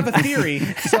I have a theory.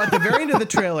 So at the very end of the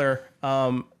trailer,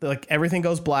 like everything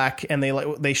goes black, and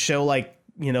they show like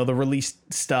the release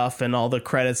stuff and all the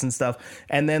credits and stuff,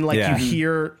 and then like Yeah. you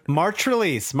hear cool. March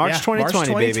release, March yeah,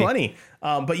 2020, March baby. 2020.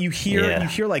 But you hear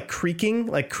Yeah. like creaking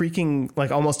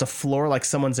like almost a floor, like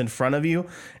someone's in front of you,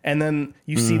 and then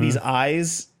you see these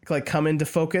eyes like come into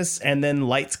focus, and then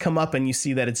lights come up, and you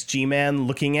see that it's G-Man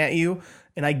looking at you.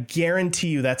 And I guarantee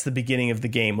you that's the beginning of the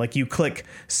game. Like you click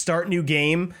start new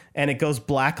game, and it goes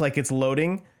black like it's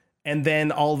loading, and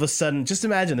then all of a sudden, just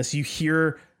imagine this: you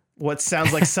hear what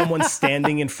sounds like someone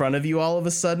standing in front of you all of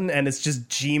a sudden, and it's just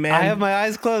G-Man. I have my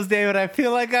eyes closed, David. I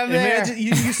feel like I'm there. Imagine,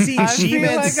 you see I feel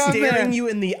G-Man like I'm staring there. you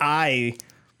in the eye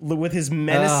with his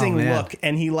menacing Oh, man. look,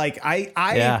 and he like I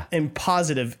Yeah. am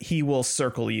positive he will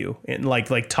circle you and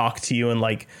like talk to you and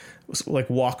like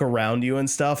walk around you and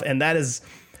stuff, and that is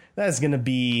gonna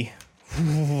be.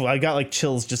 I got like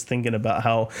chills just thinking about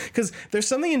how, because there's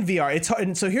something in VR. It's hard,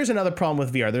 and so here's another problem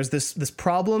with VR. There's this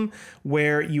problem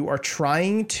where you are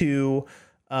trying to,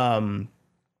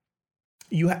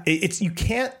 you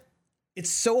can't. It's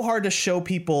so hard to show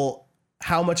people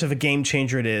how much of a game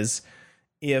changer it is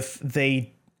if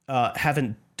they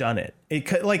haven't done it.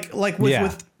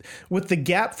 With the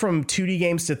gap from 2D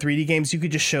games to 3D games, you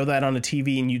could just show that on a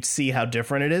TV and you'd see how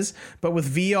different it is. But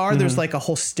with VR, there's like a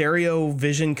whole stereo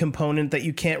vision component that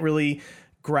you can't really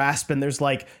grasp, and there's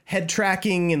like head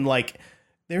tracking, and like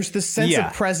there's this sense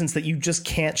of presence that you just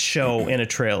can't show in a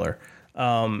trailer.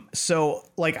 So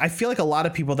like, I feel like a lot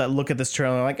of people that look at this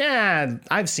trailer are like,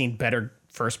 I've seen better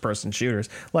first person shooters.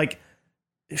 Like,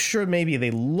 sure, maybe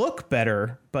they look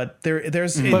better, but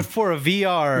but for a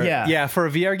VR, Yeah. for a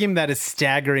VR game that is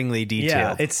staggeringly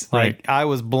detailed. Yeah, it's like I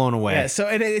was blown away. Yeah, so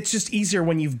and it's just easier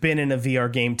when you've been in a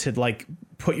VR game to like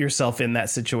put yourself in that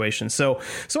situation. So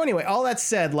anyway, all that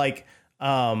said, like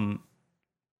I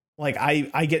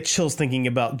get chills thinking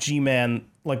about G-Man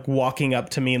like walking up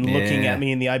to me and looking at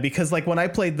me in the eye, because like when I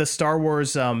played the Star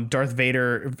Wars Star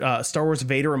Wars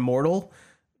Vader Immortal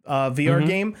VR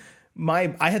game,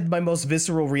 I had my most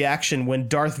visceral reaction when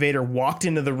Darth Vader walked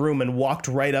into the room and walked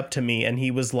right up to me, and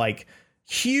he was like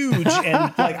huge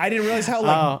and like I didn't realize how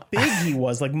like big he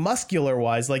was, like muscular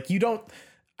wise. Like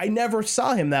I never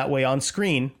saw him that way on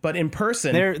screen, but in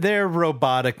person they're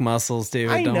robotic muscles, dude.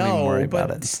 Don't even worry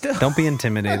about it. Still, don't be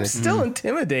intimidated. I'm still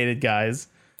intimidated, guys.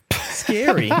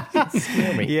 Scary.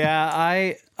 Scare me.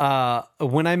 Yeah,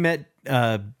 when I met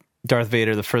Darth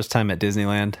Vader the first time at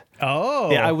Disneyland. Oh,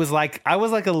 yeah, I was like a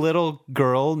little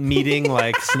girl meeting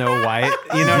like Snow White.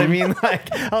 You know what I mean?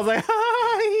 Like I was like,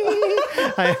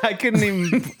 hi. I couldn't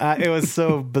even. It was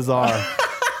so bizarre.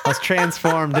 I was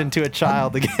transformed into a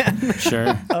child again.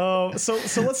 Sure. So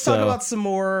let's talk about some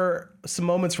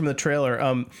moments from the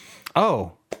trailer.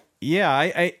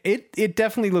 It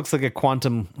definitely looks like a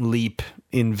quantum leap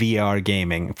in VR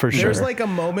gaming for sure. There's like a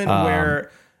moment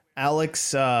where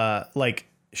Alex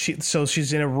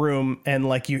she's in a room and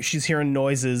like she's hearing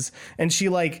noises, and she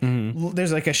like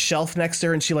there's like a shelf next to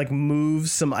her, and she like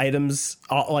moves some items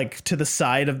like to the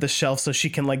side of the shelf so she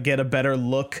can like get a better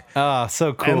look. Oh,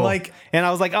 so cool. And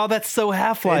I was like, oh, that's so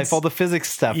Half-Life, all the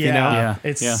physics stuff, you know?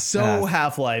 It's so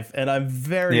Half-Life, and I'm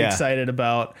very excited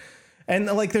about. And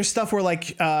like there's stuff where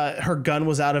like her gun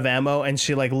was out of ammo, and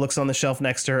she like looks on the shelf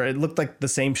next to her. It looked like the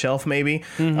same shelf maybe,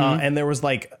 and there was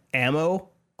like ammo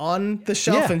on the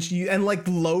shelf, and like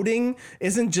loading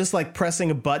isn't just like pressing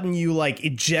a button. You like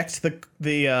eject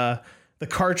the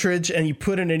cartridge, and you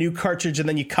put in a new cartridge, and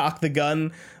then you cock the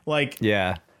gun. Like,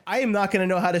 I am not going to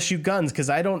know how to shoot guns because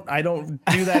I don't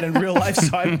do that in real life.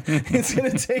 So it's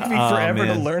going to take me forever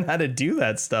to learn how to do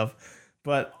that stuff.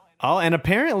 But and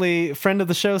apparently, friend of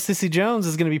the show, Sissy Jones,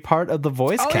 is going to be part of the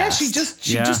voice cast. Yeah, she just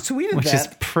tweeted which that. Which is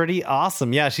pretty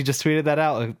awesome. Yeah, she just tweeted that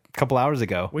out a couple hours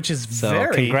ago. Which is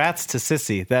congrats to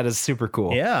Sissy. That is super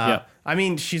cool. Yeah. I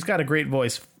mean, she's got a great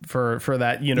voice for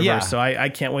that universe. Yeah. So I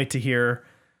can't wait to hear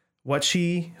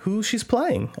who she's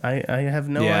playing. I have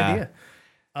no idea.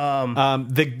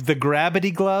 The gravity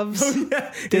gloves. Is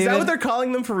that what they're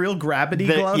calling them for real? Gravity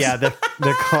gloves? Yeah,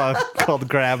 they're called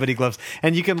gravity gloves.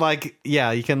 And you can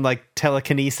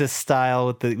telekinesis style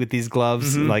with these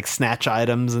gloves, like snatch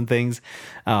items and things.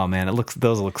 Oh man,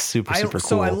 those look super cool.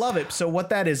 So I love it. So what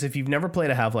that is, if you've never played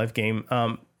a Half-Life game,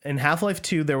 in Half-Life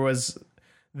 2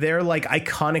 their like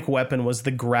iconic weapon was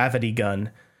the gravity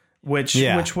gun, which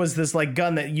was this like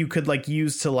gun that you could like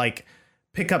use to like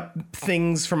pick up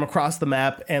things from across the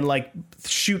map and like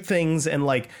shoot things, and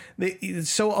like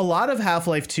so a lot of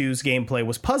Half-Life 2's gameplay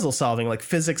was puzzle solving, like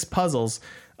physics puzzles,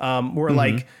 where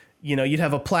like, you know, you'd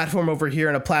have a platform over here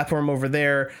and a platform over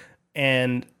there,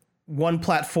 and one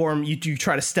platform you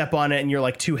try to step on it and you're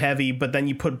like too heavy, but then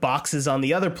you put boxes on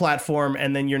the other platform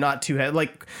and then you're not too heavy.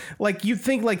 Like you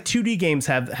think like 2D games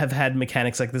have had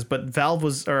mechanics like this, but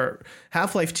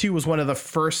Half-Life 2 was one of the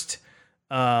first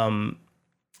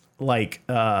like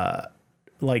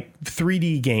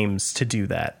 3D games to do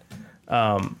that.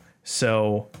 I'm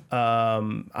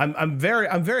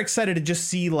very excited to just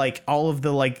see like all of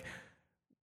the like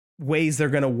ways they're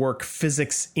going to work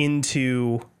physics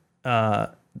into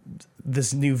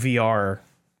this new VR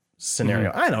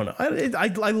scenario. I don't know. I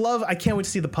can't wait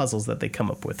to see the puzzles that they come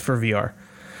up with for VR.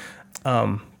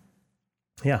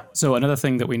 Yeah. So another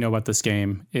thing that we know about this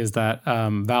game is that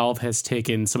Valve has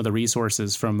taken some of the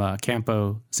resources from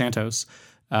Campo Santos,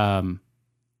 and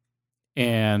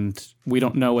we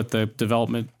don't know what the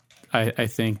development I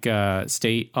think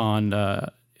state on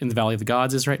in the Valley of the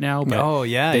Gods is right now. But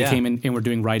they came in and were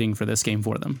doing writing for this game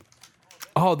for them.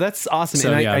 Oh, that's awesome!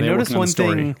 So, and I noticed one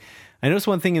thing. I noticed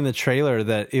one thing in the trailer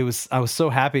that I was so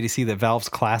happy to see that Valve's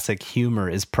classic humor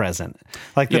is present.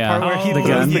 Like the part where he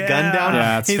throws the gun down.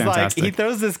 Yeah, it's fantastic. Like, he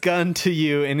throws this gun to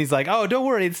you and he's like, oh, don't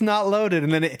worry, it's not loaded.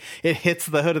 And then it hits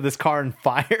the hood of this car and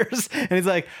fires. And he's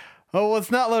like, oh, well, it's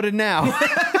not loaded now.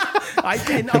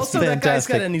 And also that guy's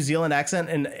got a New Zealand accent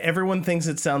and everyone thinks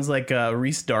it sounds like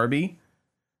Rhys Darby,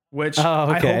 which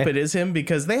I hope it is him,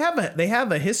 because they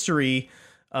have a history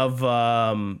of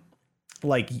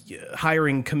like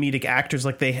hiring comedic actors.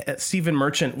 Like Stephen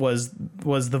Merchant was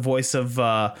the voice of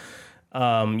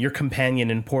your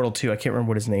companion in Portal 2. I can't remember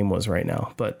what his name was right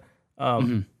now, but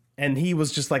And he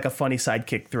was just like a funny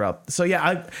sidekick throughout. So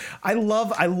yeah, I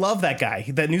love that guy.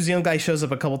 That New Zealand guy shows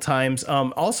up a couple times.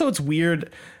 Also, it's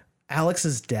weird.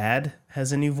 Alex's dad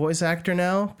has a new voice actor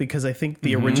now because I think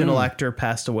the original actor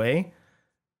passed away.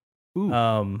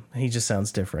 Ooh. He just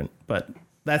sounds different, but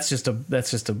that's just a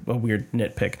weird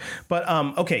nitpick. But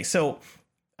okay, so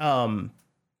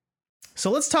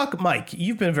let's talk, Mike.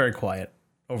 You've been very quiet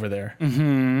over there.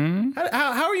 Mm-hmm.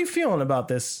 How are you feeling about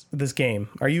this game?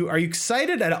 Are you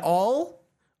excited at all?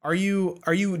 Are you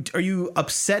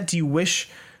upset? Do you wish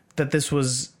that this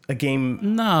was a game?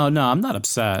 No, I'm not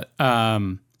upset.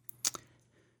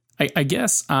 I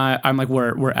guess I'm like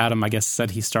where Adam, I guess,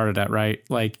 said he started at, right?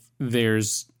 Like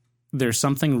there's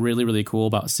something really, really cool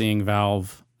about seeing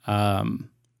Valve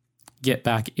get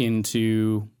back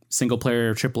into single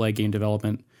player AAA game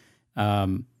development.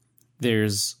 The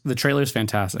trailer is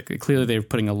fantastic. Clearly, they're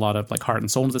putting a lot of like heart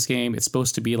and soul into this game. It's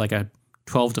supposed to be like a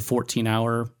 12 to 14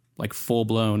 hour like full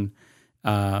blown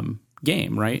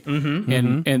game, right?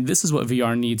 And this is what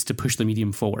VR needs to push the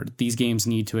medium forward. These games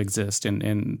need to exist,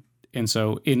 and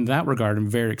so in that regard, I'm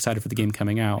very excited for the game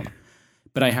coming out.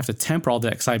 But I have to temper all the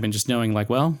excitement just knowing like,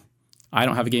 well, I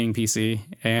don't have a gaming PC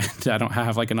and I don't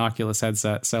have like an Oculus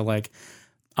headset, so like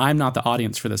I'm not the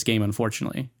audience for this game,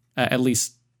 unfortunately. At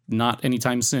least not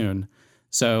anytime soon.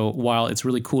 So while it's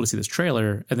really cool to see this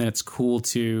trailer, and then it's cool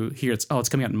to hear it's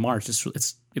coming out in March.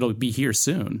 It'll be here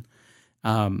soon.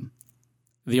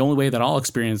 The only way that I'll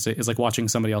experience it is like watching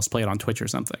somebody else play it on Twitch or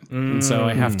something. And so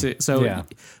I have to. So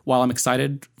while I'm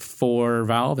excited for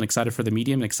Valve and excited for the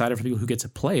medium and excited for people who get to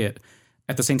play it,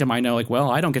 at the same time I know like, well,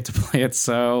 I don't get to play it,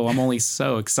 so I'm only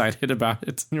so excited about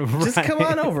it. Just come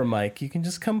on over, Mike. You can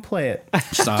just come play it.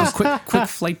 Just quick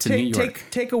flight to New York.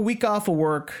 Take a week off of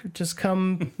work. Just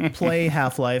come play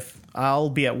Half-Life. I'll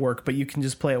be at work, but you can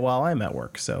just play it while I'm at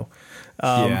work. So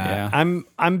I'm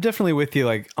definitely with you.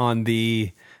 Like I'm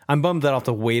bummed that I'll have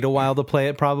to wait a while to play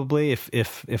it, probably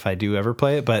if I do ever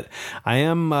play it. But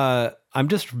I'm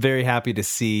just very happy to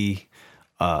see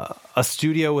a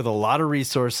studio with a lot of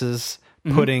resources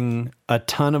putting a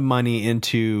ton of money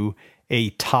into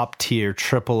a top tier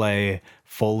AAA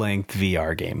full length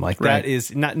VR game. Like that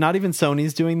is not even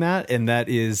Sony's doing that, and that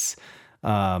is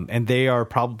and they are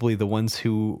probably the ones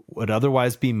who would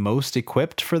otherwise be most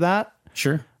equipped for that.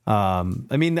 Sure. I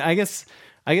mean, I guess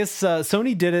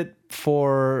Sony did it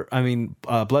for,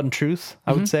 Blood and Truth,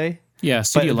 I would say. Yeah,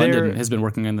 Studio London has been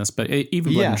working on this, but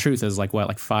even Blood and Truth is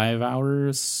like 5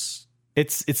 hours?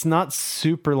 It's not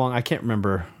super long. I can't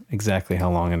remember exactly how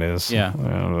long it is. Yeah.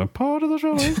 Part of the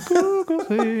show is Google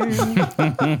thing.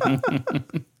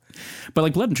 But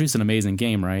like Blood and Truth is an amazing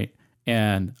game, right?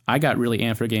 And I got really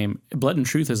amped for a game. Blood and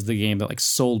Truth is the game that like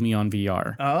sold me on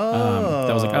VR.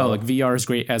 That was like, VR is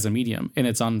great as a medium, and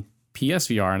it's on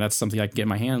PSVR, and that's something I can get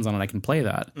my hands on and I can play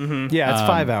that. Yeah, it's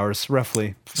 5 hours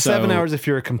roughly. 7 hours if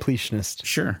you're a completionist.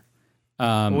 Sure.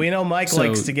 We know Mike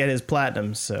likes to get his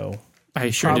platinum, so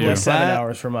I sure probably do. 7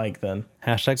 hours for Mike then.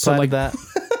 Hashtag So like that.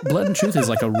 Blood and Truth is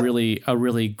like a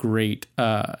really great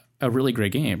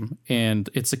game, and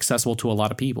it's accessible to a lot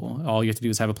of people. All you have to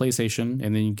do is have a PlayStation,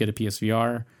 and then you get a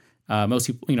PSVR. Most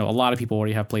people, a lot of people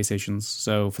already have PlayStations.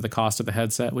 So for the cost of the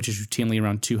headset, which is routinely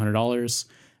around $200,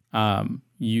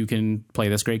 you can play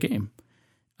this great game.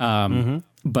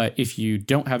 But if you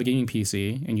don't have a gaming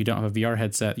PC and you don't have a VR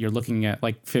headset, you're looking at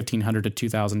like $1,500 to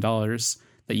 $2,000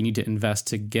 that you need to invest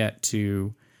to get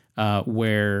to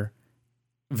where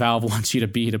Valve wants you to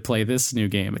be to play this new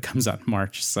game that comes out in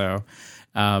March. So,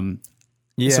 so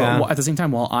at the same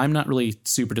time, while I'm not really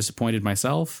super disappointed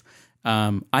myself,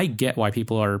 I get why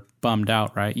people are bummed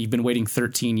out, right? You've been waiting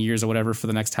 13 years or whatever for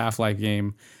the next Half-Life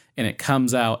game, and it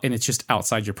comes out and it's just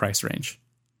outside your price range.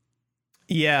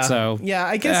 Yeah. So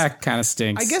I guess that kind of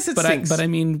stinks. I guess it stinks. But I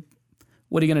mean,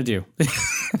 what are you going to do?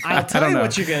 I'll tell you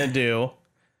what you're going to do.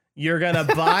 You're going to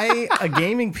buy a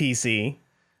gaming PC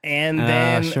and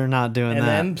then sure not doing and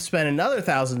that. then spend another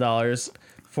 $1,000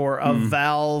 for a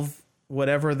Valve,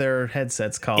 whatever their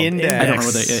headset's called. Index. I don't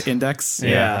remember the Index.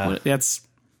 Yeah. That's,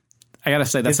 I got to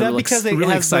say, that's is that because it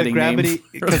really has exciting the gravity name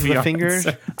because of the finger?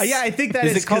 Yeah, I think that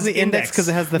is it called the Index because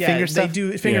it has the finger stuff? They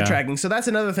do finger tracking. So that's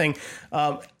another thing.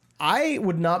 I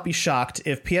would not be shocked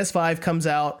if PS5 comes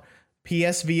out,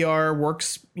 PSVR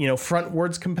works,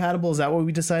 frontwards compatible. Is that what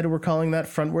we decided we're calling that?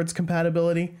 Frontwards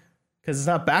compatibility? Because it's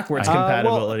not backwards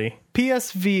compatibility.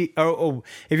 PSV. if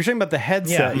you're talking about the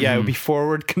headset, it would be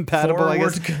forward compatible, I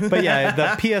guess. But yeah,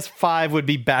 the PS5 would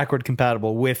be backward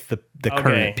compatible with the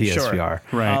current PSVR. Sure.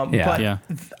 Right. But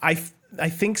I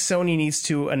think Sony needs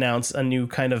to announce a new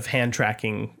kind of hand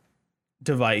tracking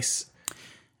device.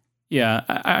 Yeah,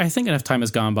 I think enough time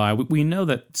has gone by. We know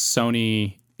that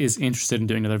Sony is interested in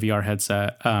doing another VR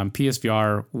headset.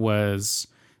 PSVR was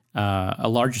a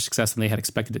larger success than they had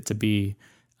expected it to be.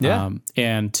 Yeah.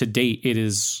 And to date, it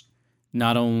is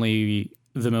not only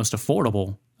the most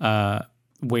affordable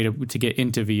way to get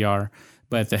into VR,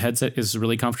 but the headset is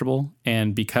really comfortable.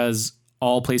 And because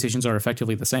all PlayStations are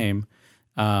effectively the same,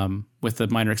 with the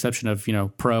minor exception of,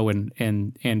 Pro and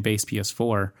base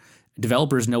PS4,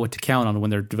 developers know what to count on when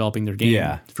they're developing their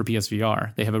game for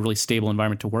PSVR. They have a really stable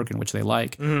environment to work in, which they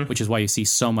like, which is why you see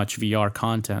so much VR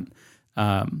content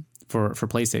for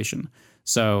PlayStation.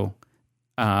 So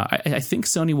I think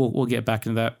Sony will get back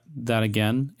into that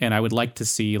again. And I would like to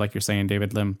see, like you're saying,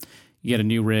 David Lim, you get a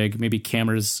new rig, maybe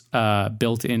cameras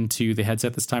built into the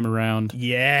headset this time around.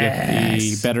 Yes. Get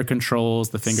the better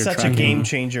controls, the finger Such tracking. a game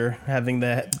changer having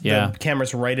the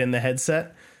cameras right in the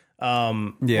headset.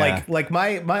 Like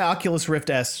my Oculus Rift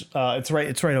S, it's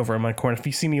right over in my corner. If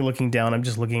you see me looking down, I'm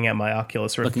just looking at my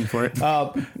Oculus Rift. Looking for it.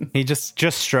 He just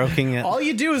stroking it. All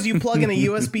you do is you plug in a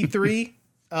USB 3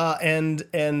 and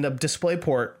a display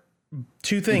port.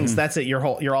 Two things. That's it.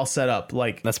 You're all set up.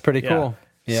 Like, That's pretty cool.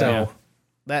 Yeah. So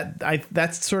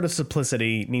that sort of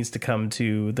simplicity needs to come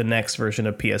to the next version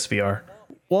of PSVR.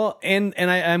 Well, and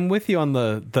I'm with you on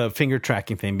the finger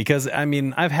tracking thing, because I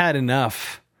mean, I've had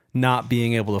enough not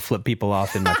being able to flip people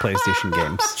off in my PlayStation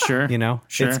games. Sure.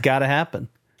 Sure. It's got to happen.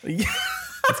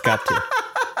 It's got to.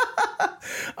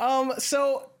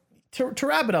 So to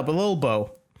wrap it up, a little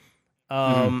bow.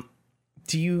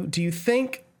 Do you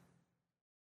think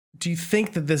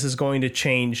that this is going to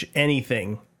change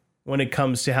anything when it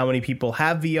comes to how many people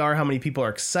have VR, how many people are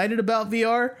excited about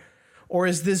VR, or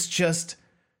is this just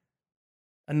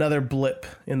another blip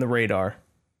in the radar?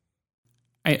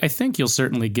 I think you'll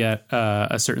certainly get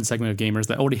a certain segment of gamers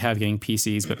that already have gaming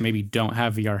PCs, but maybe don't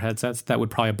have VR headsets that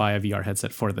would probably buy a VR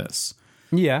headset for this.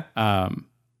 Yeah.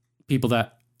 People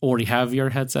that already have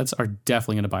VR headsets are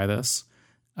definitely going to buy this.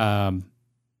 And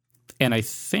I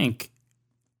think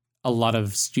a lot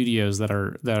of studios that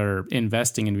are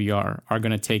investing in VR are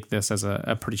going to take this as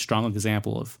a pretty strong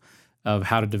example of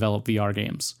how to develop VR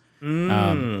games.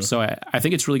 So I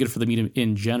think it's really good for the medium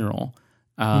in general.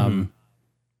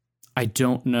 I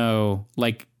don't know,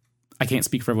 like, I can't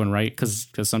speak for everyone, right? Because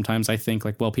sometimes I think,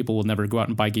 like, well, people will never go out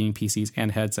and buy gaming PCs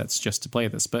and headsets just to play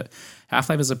this. But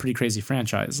Half-Life is a pretty crazy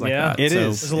franchise like that. It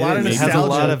is. There's a lot of It nostalgia. has a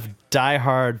lot of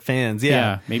diehard fans.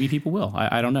 Yeah. Maybe people will.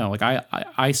 I don't know. Like,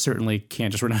 I certainly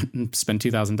can't just run out and spend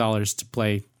 $2,000 to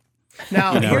play.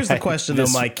 Now, here's the question, though,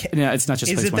 Mike. Yeah, it's not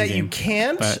just is it that you game,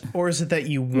 can't, or is it that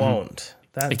you won't?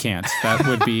 I can't. That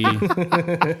would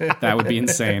be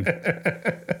insane.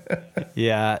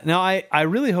 Yeah. No, I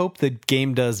really hope the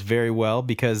game does very well,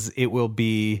 because it will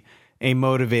be a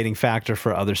motivating factor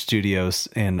for other studios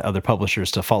and other publishers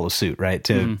to follow suit, right?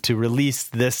 To release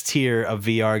this tier of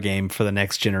VR game for the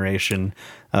next generation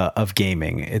of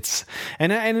gaming.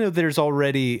 And I know there's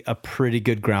already a pretty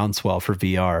good groundswell for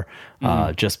VR,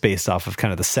 just based off of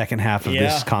kind of the second half of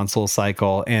this console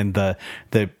cycle and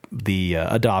the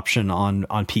adoption on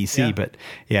PC. Yeah. But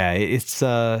yeah, it's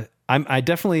I'm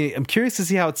curious to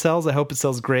see how it sells. I hope it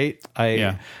sells great.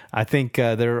 I think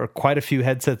there are quite a few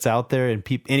headsets out there, and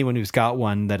anyone who's got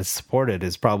one that is supported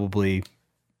is probably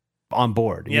on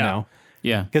board. You know,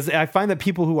 because I find that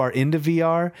people who are into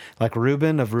VR, like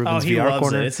Ruben of Ruben's he VR loves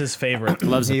Corner, it. It's his favorite. he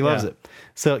loves it.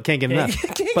 So can't get enough.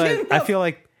 But I feel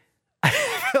like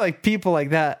people like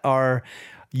that are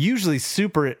usually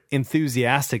super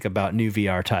enthusiastic about new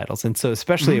VR titles, and so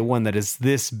especially one that is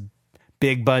this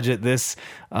big budget, this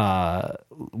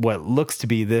what looks to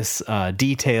be this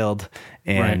detailed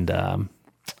and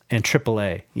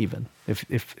AAA, even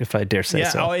if I dare say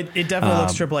so. It definitely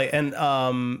looks AAA, and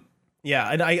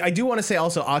and I do want to say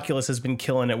also, Oculus has been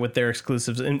killing it with their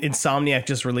exclusives. Insomniac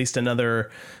just released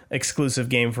another exclusive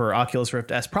game for Oculus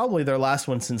Rift S, probably their last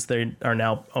one since they are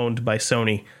now owned by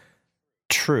Sony.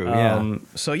 True. Yeah.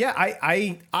 So yeah,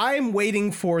 I'm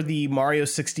waiting for the Mario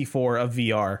 64 of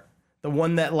VR, the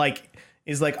one that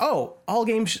is like, oh, all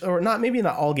games, or not, maybe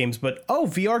not all games, but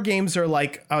VR games are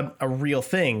like a real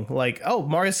thing. Like, oh,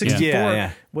 Mario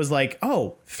 64 was like,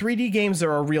 oh, 3D games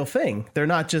are a real thing. They're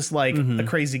not just like a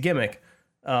crazy gimmick.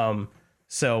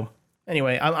 So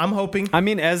anyway, I'm hoping. I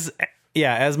mean, as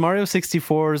Mario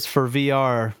 64s for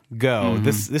VR go,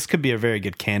 this could be a very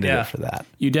good candidate for that.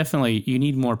 You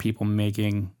need more people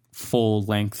making full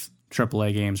length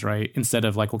AAA games, right? Instead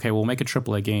of like, okay, we'll make a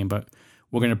AAA game, but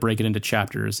we're going to break it into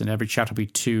chapters, and every chapter will be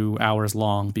 2 hours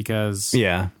long, because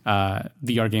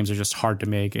VR games are just hard to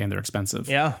make and they're expensive.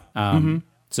 Yeah.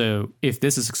 So if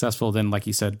this is successful, then like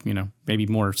you said, maybe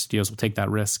more studios will take that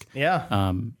risk.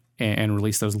 Yeah. And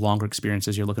release those longer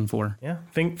experiences you're looking for. Yeah.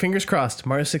 Fingers crossed.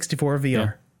 Mario 64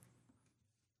 VR.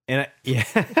 Yeah,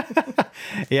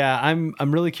 yeah. I'm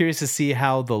really curious to see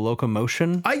how the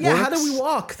locomotion. Yeah, how works. do we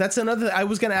walk? That's another. I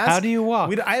was going to ask. How do you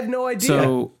walk? I have no idea.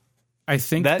 So I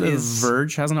think That The is-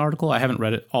 Verge has an article. I haven't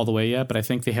read it all the way yet, but I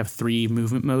think they have 3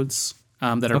 movement modes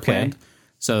that are Okay. planned.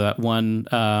 So that one,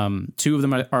 2 of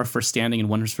them are for standing and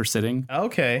 1 is for sitting.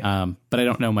 Okay. But I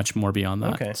don't know much more beyond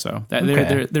that. Okay. So that,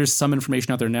 Okay. there's some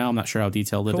information out there now. I'm not sure how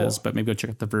detailed it is, but maybe go check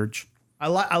out The Verge. I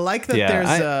like that Yeah,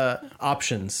 there's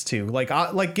options too, like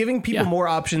giving people Yeah. more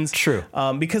options. True.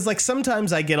 Because like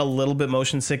sometimes I get a little bit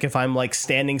motion sick if I'm like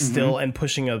standing still and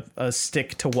pushing a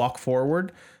stick to walk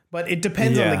forward. But it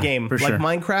depends on Yeah, the game. for Like sure.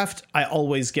 Minecraft, I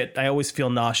always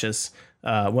feel nauseous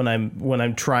when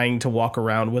I'm trying to walk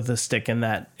around with a stick in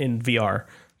VR.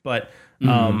 But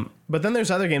then there's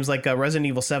other games like Resident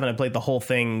Evil 7. I played the whole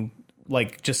thing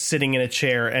like just sitting in a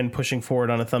chair and pushing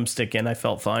forward on a thumbstick, and I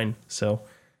felt fine. So.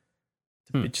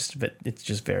 It just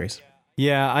varies.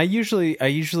 Yeah, I usually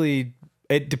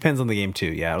it depends on the game too.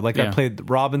 Yeah, like I Yeah. played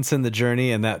Robinson: The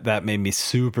Journey, and that made me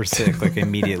super sick like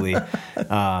immediately.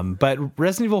 But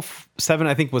Resident Evil 7,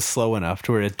 I think, was slow enough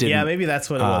to where it didn't. Yeah, maybe that's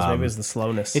what it was. Maybe it was the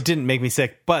slowness. It didn't make me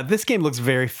sick, but this game looks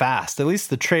very fast. At least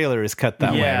the trailer is cut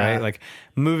that way, Yeah. right? Like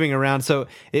moving around. So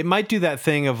it might do that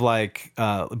thing of like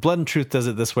Blood and Truth does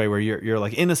it this way, where you're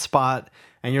like in a spot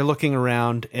and you're looking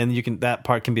around, and that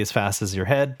part can be as fast as your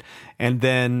head, and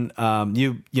then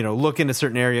you look in a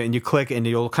certain area and you click and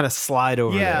you'll kind of slide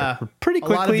over Yeah. there pretty A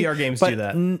quickly. lot of VR games do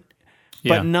that. Yeah.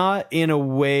 But not in a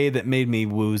way that made me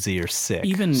woozy or sick.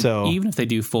 Even so, if they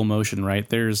do full motion, right?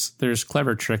 There's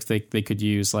clever tricks they could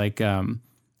use. Like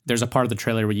there's a part of the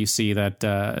trailer where you see that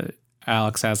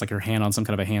Alex has like her hand on some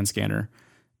kind of a hand scanner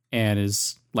and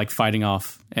is like fighting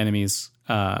off enemies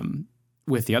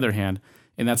with the other hand.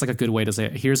 And that's like a good way to say,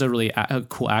 here's a really a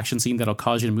cool action scene that'll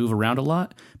cause you to move around a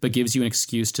lot, but gives you an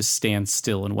excuse to stand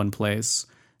still in one place.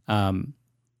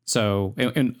 So,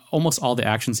 and almost all the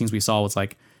action scenes we saw was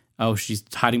like, oh, she's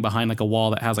hiding behind like a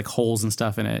wall that has like holes and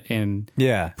stuff in it, and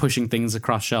yeah. pushing things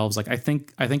across shelves. Like I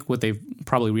think what they've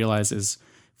probably realized is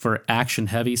for action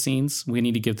heavy scenes, we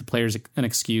need to give the players an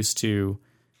excuse to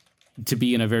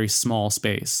be in a very small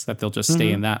space, that they'll just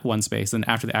stay in that one space. And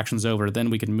after the action's over, then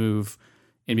we can move.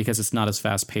 And because it's not as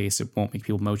fast paced, it won't make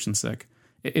people motion sick.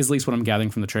 Is at least what I'm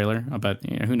gathering from the trailer. But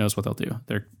who knows what they'll do?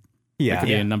 There could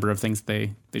be a number of things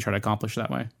they try to accomplish that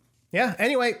way. Yeah.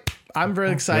 Anyway, I'm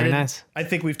very excited. Very nice. I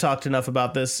think we've talked enough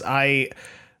about this.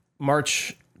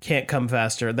 March can't come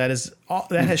faster. That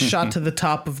has shot to the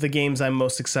top of the games I'm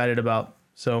most excited about.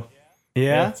 So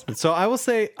Yeah. So I will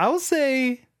say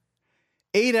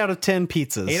 8 out of 10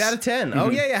 pizzas. 8 out of 10. Oh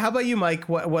yeah. How about you, Mike?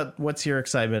 What's your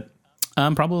excitement?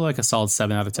 Probably like a solid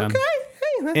 7 out of 10. Okay. Hey,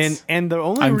 that's, And the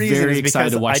only I'm reason very is excited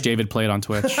because to watch David play it on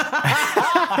Twitch. the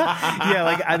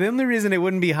only reason it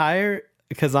wouldn't be higher,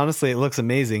 because honestly it looks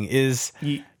amazing, is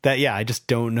that I just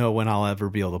don't know when I'll ever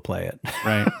be able to play it.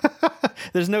 Right.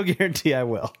 There's no guarantee I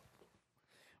will.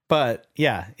 But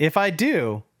yeah, if I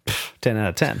do, 10 out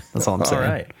of 10. That's all I'm saying. all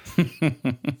right.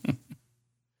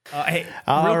 Hey,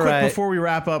 All real quick right. before we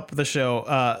wrap up the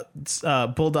show,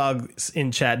 Bulldog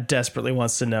in chat desperately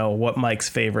wants to know what Mike's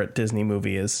favorite Disney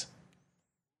movie is.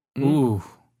 Ooh.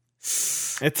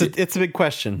 It's a big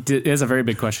question. It is a very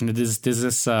big question. Does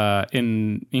this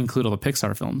include all the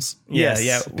Pixar films? Yes,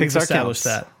 Yeah. We've Pixar established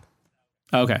counts.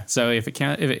 that. Okay, so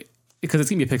because it's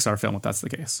gonna be a Pixar film, if that's the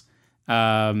case.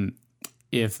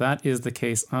 If that is the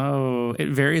case, it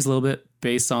varies a little bit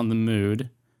based on the mood,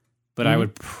 but I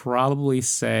would probably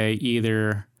say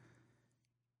either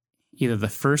the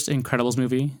first Incredibles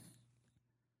movie,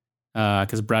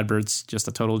 because Brad Bird's just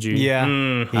a total G.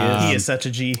 Yeah. He is such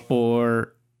a G.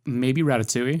 Or maybe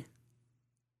Ratatouille.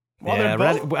 Well, Yeah,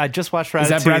 they're both- I just watched Ratatouille. Is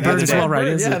that Brad the other Bird as day. well, right?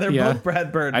 Is yeah, it? they're both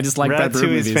Brad Bird. I just like Brad Bird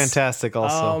Ratatouille is movies. fantastic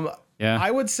also. Yeah.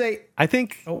 I would say. I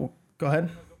think Oh, go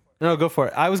ahead. no, go for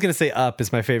it. I was going to say Up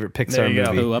is my favorite There Pixar you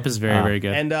go. movie. Ooh, Up is very, very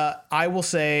good. And I will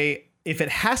say, if it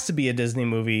has to be a Disney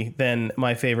movie, then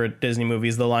my favorite Disney movie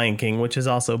is The Lion King, which is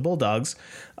also Bulldogs.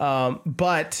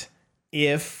 But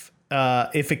if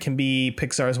it can be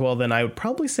Pixar as well, then I would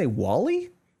probably say WALL-E,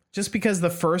 just because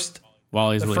the first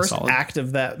Wally's really first solid. act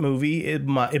of that movie,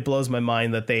 it blows my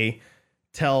mind that they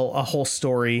tell a whole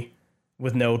story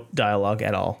with no dialogue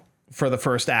at all for the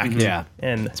first act. Yeah.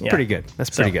 And It's pretty good. That's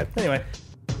pretty good. Anyway.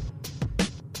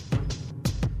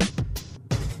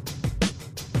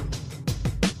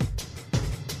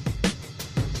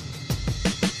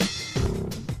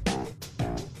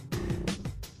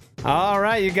 All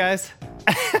right, you guys.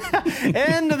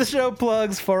 End of the show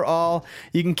plugs for all.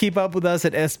 You can keep up with us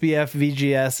at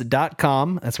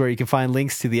sbfvgs.com. That's where you can find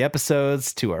links to the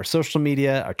episodes, to our social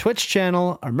media, our Twitch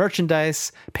channel, our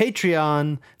merchandise,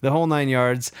 Patreon, the whole 9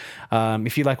 yards.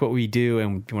 If you like what we do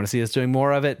and you want to see us doing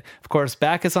more of it, of course,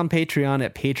 back us on Patreon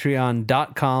at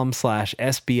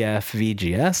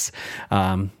patreon.com/sbfvgs.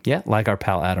 Yeah, like our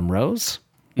pal Adam Rose.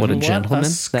 What a gentleman. A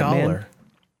scholar.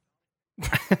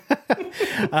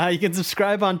 You can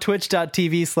subscribe on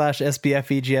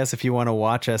twitch.tv/SBFVGS if you want to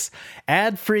watch us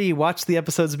ad-free. Watch the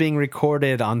episodes being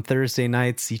recorded on Thursday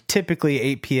nights, typically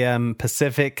 8 p.m.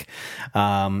 Pacific.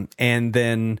 And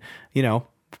then,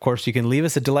 of course, you can leave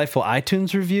us a delightful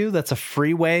iTunes review. That's a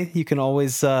free way. You can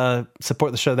always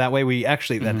support the show that way.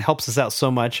 That helps us out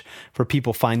so much for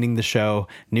people finding the show,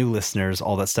 new listeners,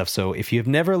 all that stuff. So if you've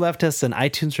never left us an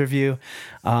iTunes review,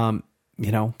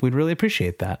 we'd really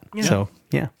appreciate that. Yeah. So,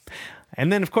 yeah.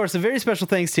 And then, of course, a very special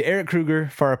thanks to Eric Kruger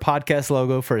for our podcast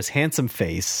logo, for his handsome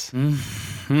face. And,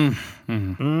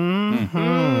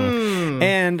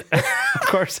 of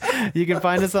course, you can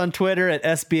find us on Twitter at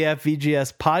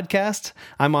SBFVGS Podcast.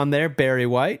 I'm on there, Barry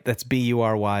White. That's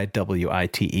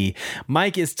BURYWITE.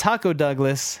 Mike is Taco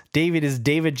Douglas. David is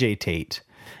David J. Tate.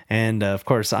 And, of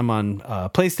course, I'm on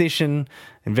PlayStation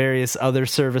and various other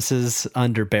services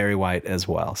under Barry White as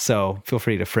well. So feel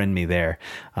free to friend me there.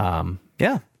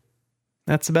 Yeah,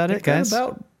 that's about it, guys. That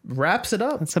about wraps it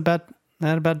up.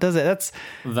 That about does it.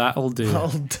 That'll do.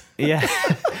 Yeah.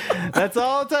 That's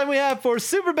all the time we have for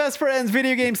Super Best Friends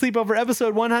Video Game Sleepover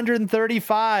episode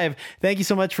 135. Thank you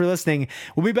so much for listening.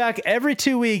 We'll be back every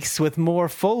 2 weeks with more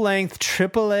full-length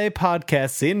AAA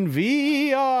podcasts in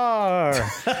VR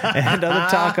and other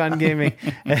talk on gaming.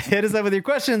 Hit us up with your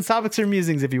questions, topics, or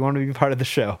musings if you want to be part of the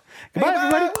show. Goodbye,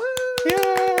 everybody.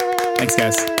 Yay! Thanks,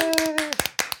 guys.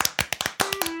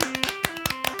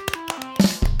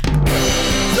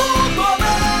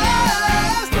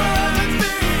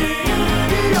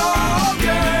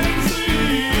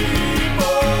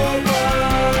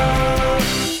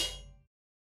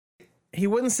 He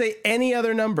wouldn't say any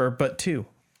other number but 2.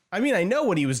 I mean, I know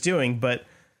what he was doing, but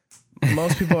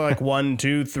most people are like 1,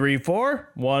 2, 3, 4,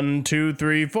 1, 2,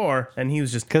 3, 4, and he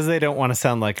was just because they don't want to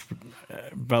sound like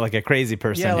a crazy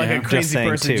person. Yeah, like a crazy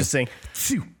person just saying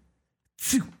 2,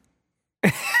 2,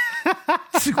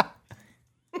 2.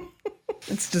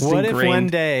 It's just what ingrained. if one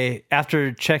day,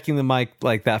 after checking the mic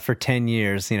like that for 10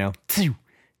 years, 2, 2,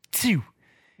 2,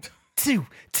 2,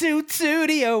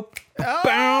 studio.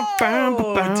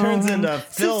 It turns into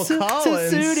Phil Collins.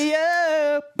 Studio.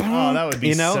 Oh, that would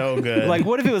be so good. Like,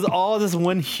 what if it was all this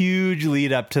one huge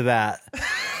lead up to that?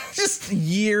 Just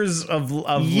years of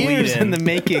years lead in the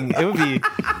making. It would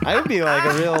be like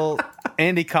a real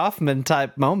Andy Kaufman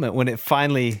type moment when it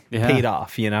finally paid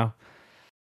off,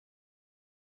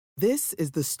 This is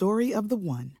the story of the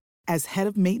one. As head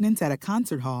of maintenance at a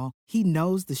concert hall, he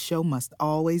knows the show must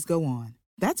always go on.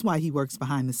 That's why he works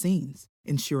behind the scenes,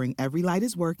 ensuring every light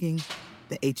is working,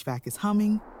 the HVAC is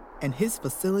humming, and his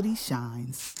facility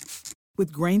shines.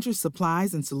 With Grainger's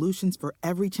supplies and solutions for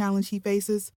every challenge he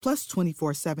faces, plus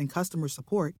 24/7 customer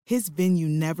support, his venue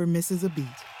never misses a beat.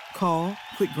 Call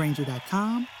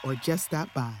quickgrainger.com or just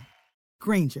stop by.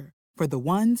 Grainger, for the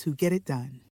ones who get it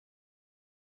done.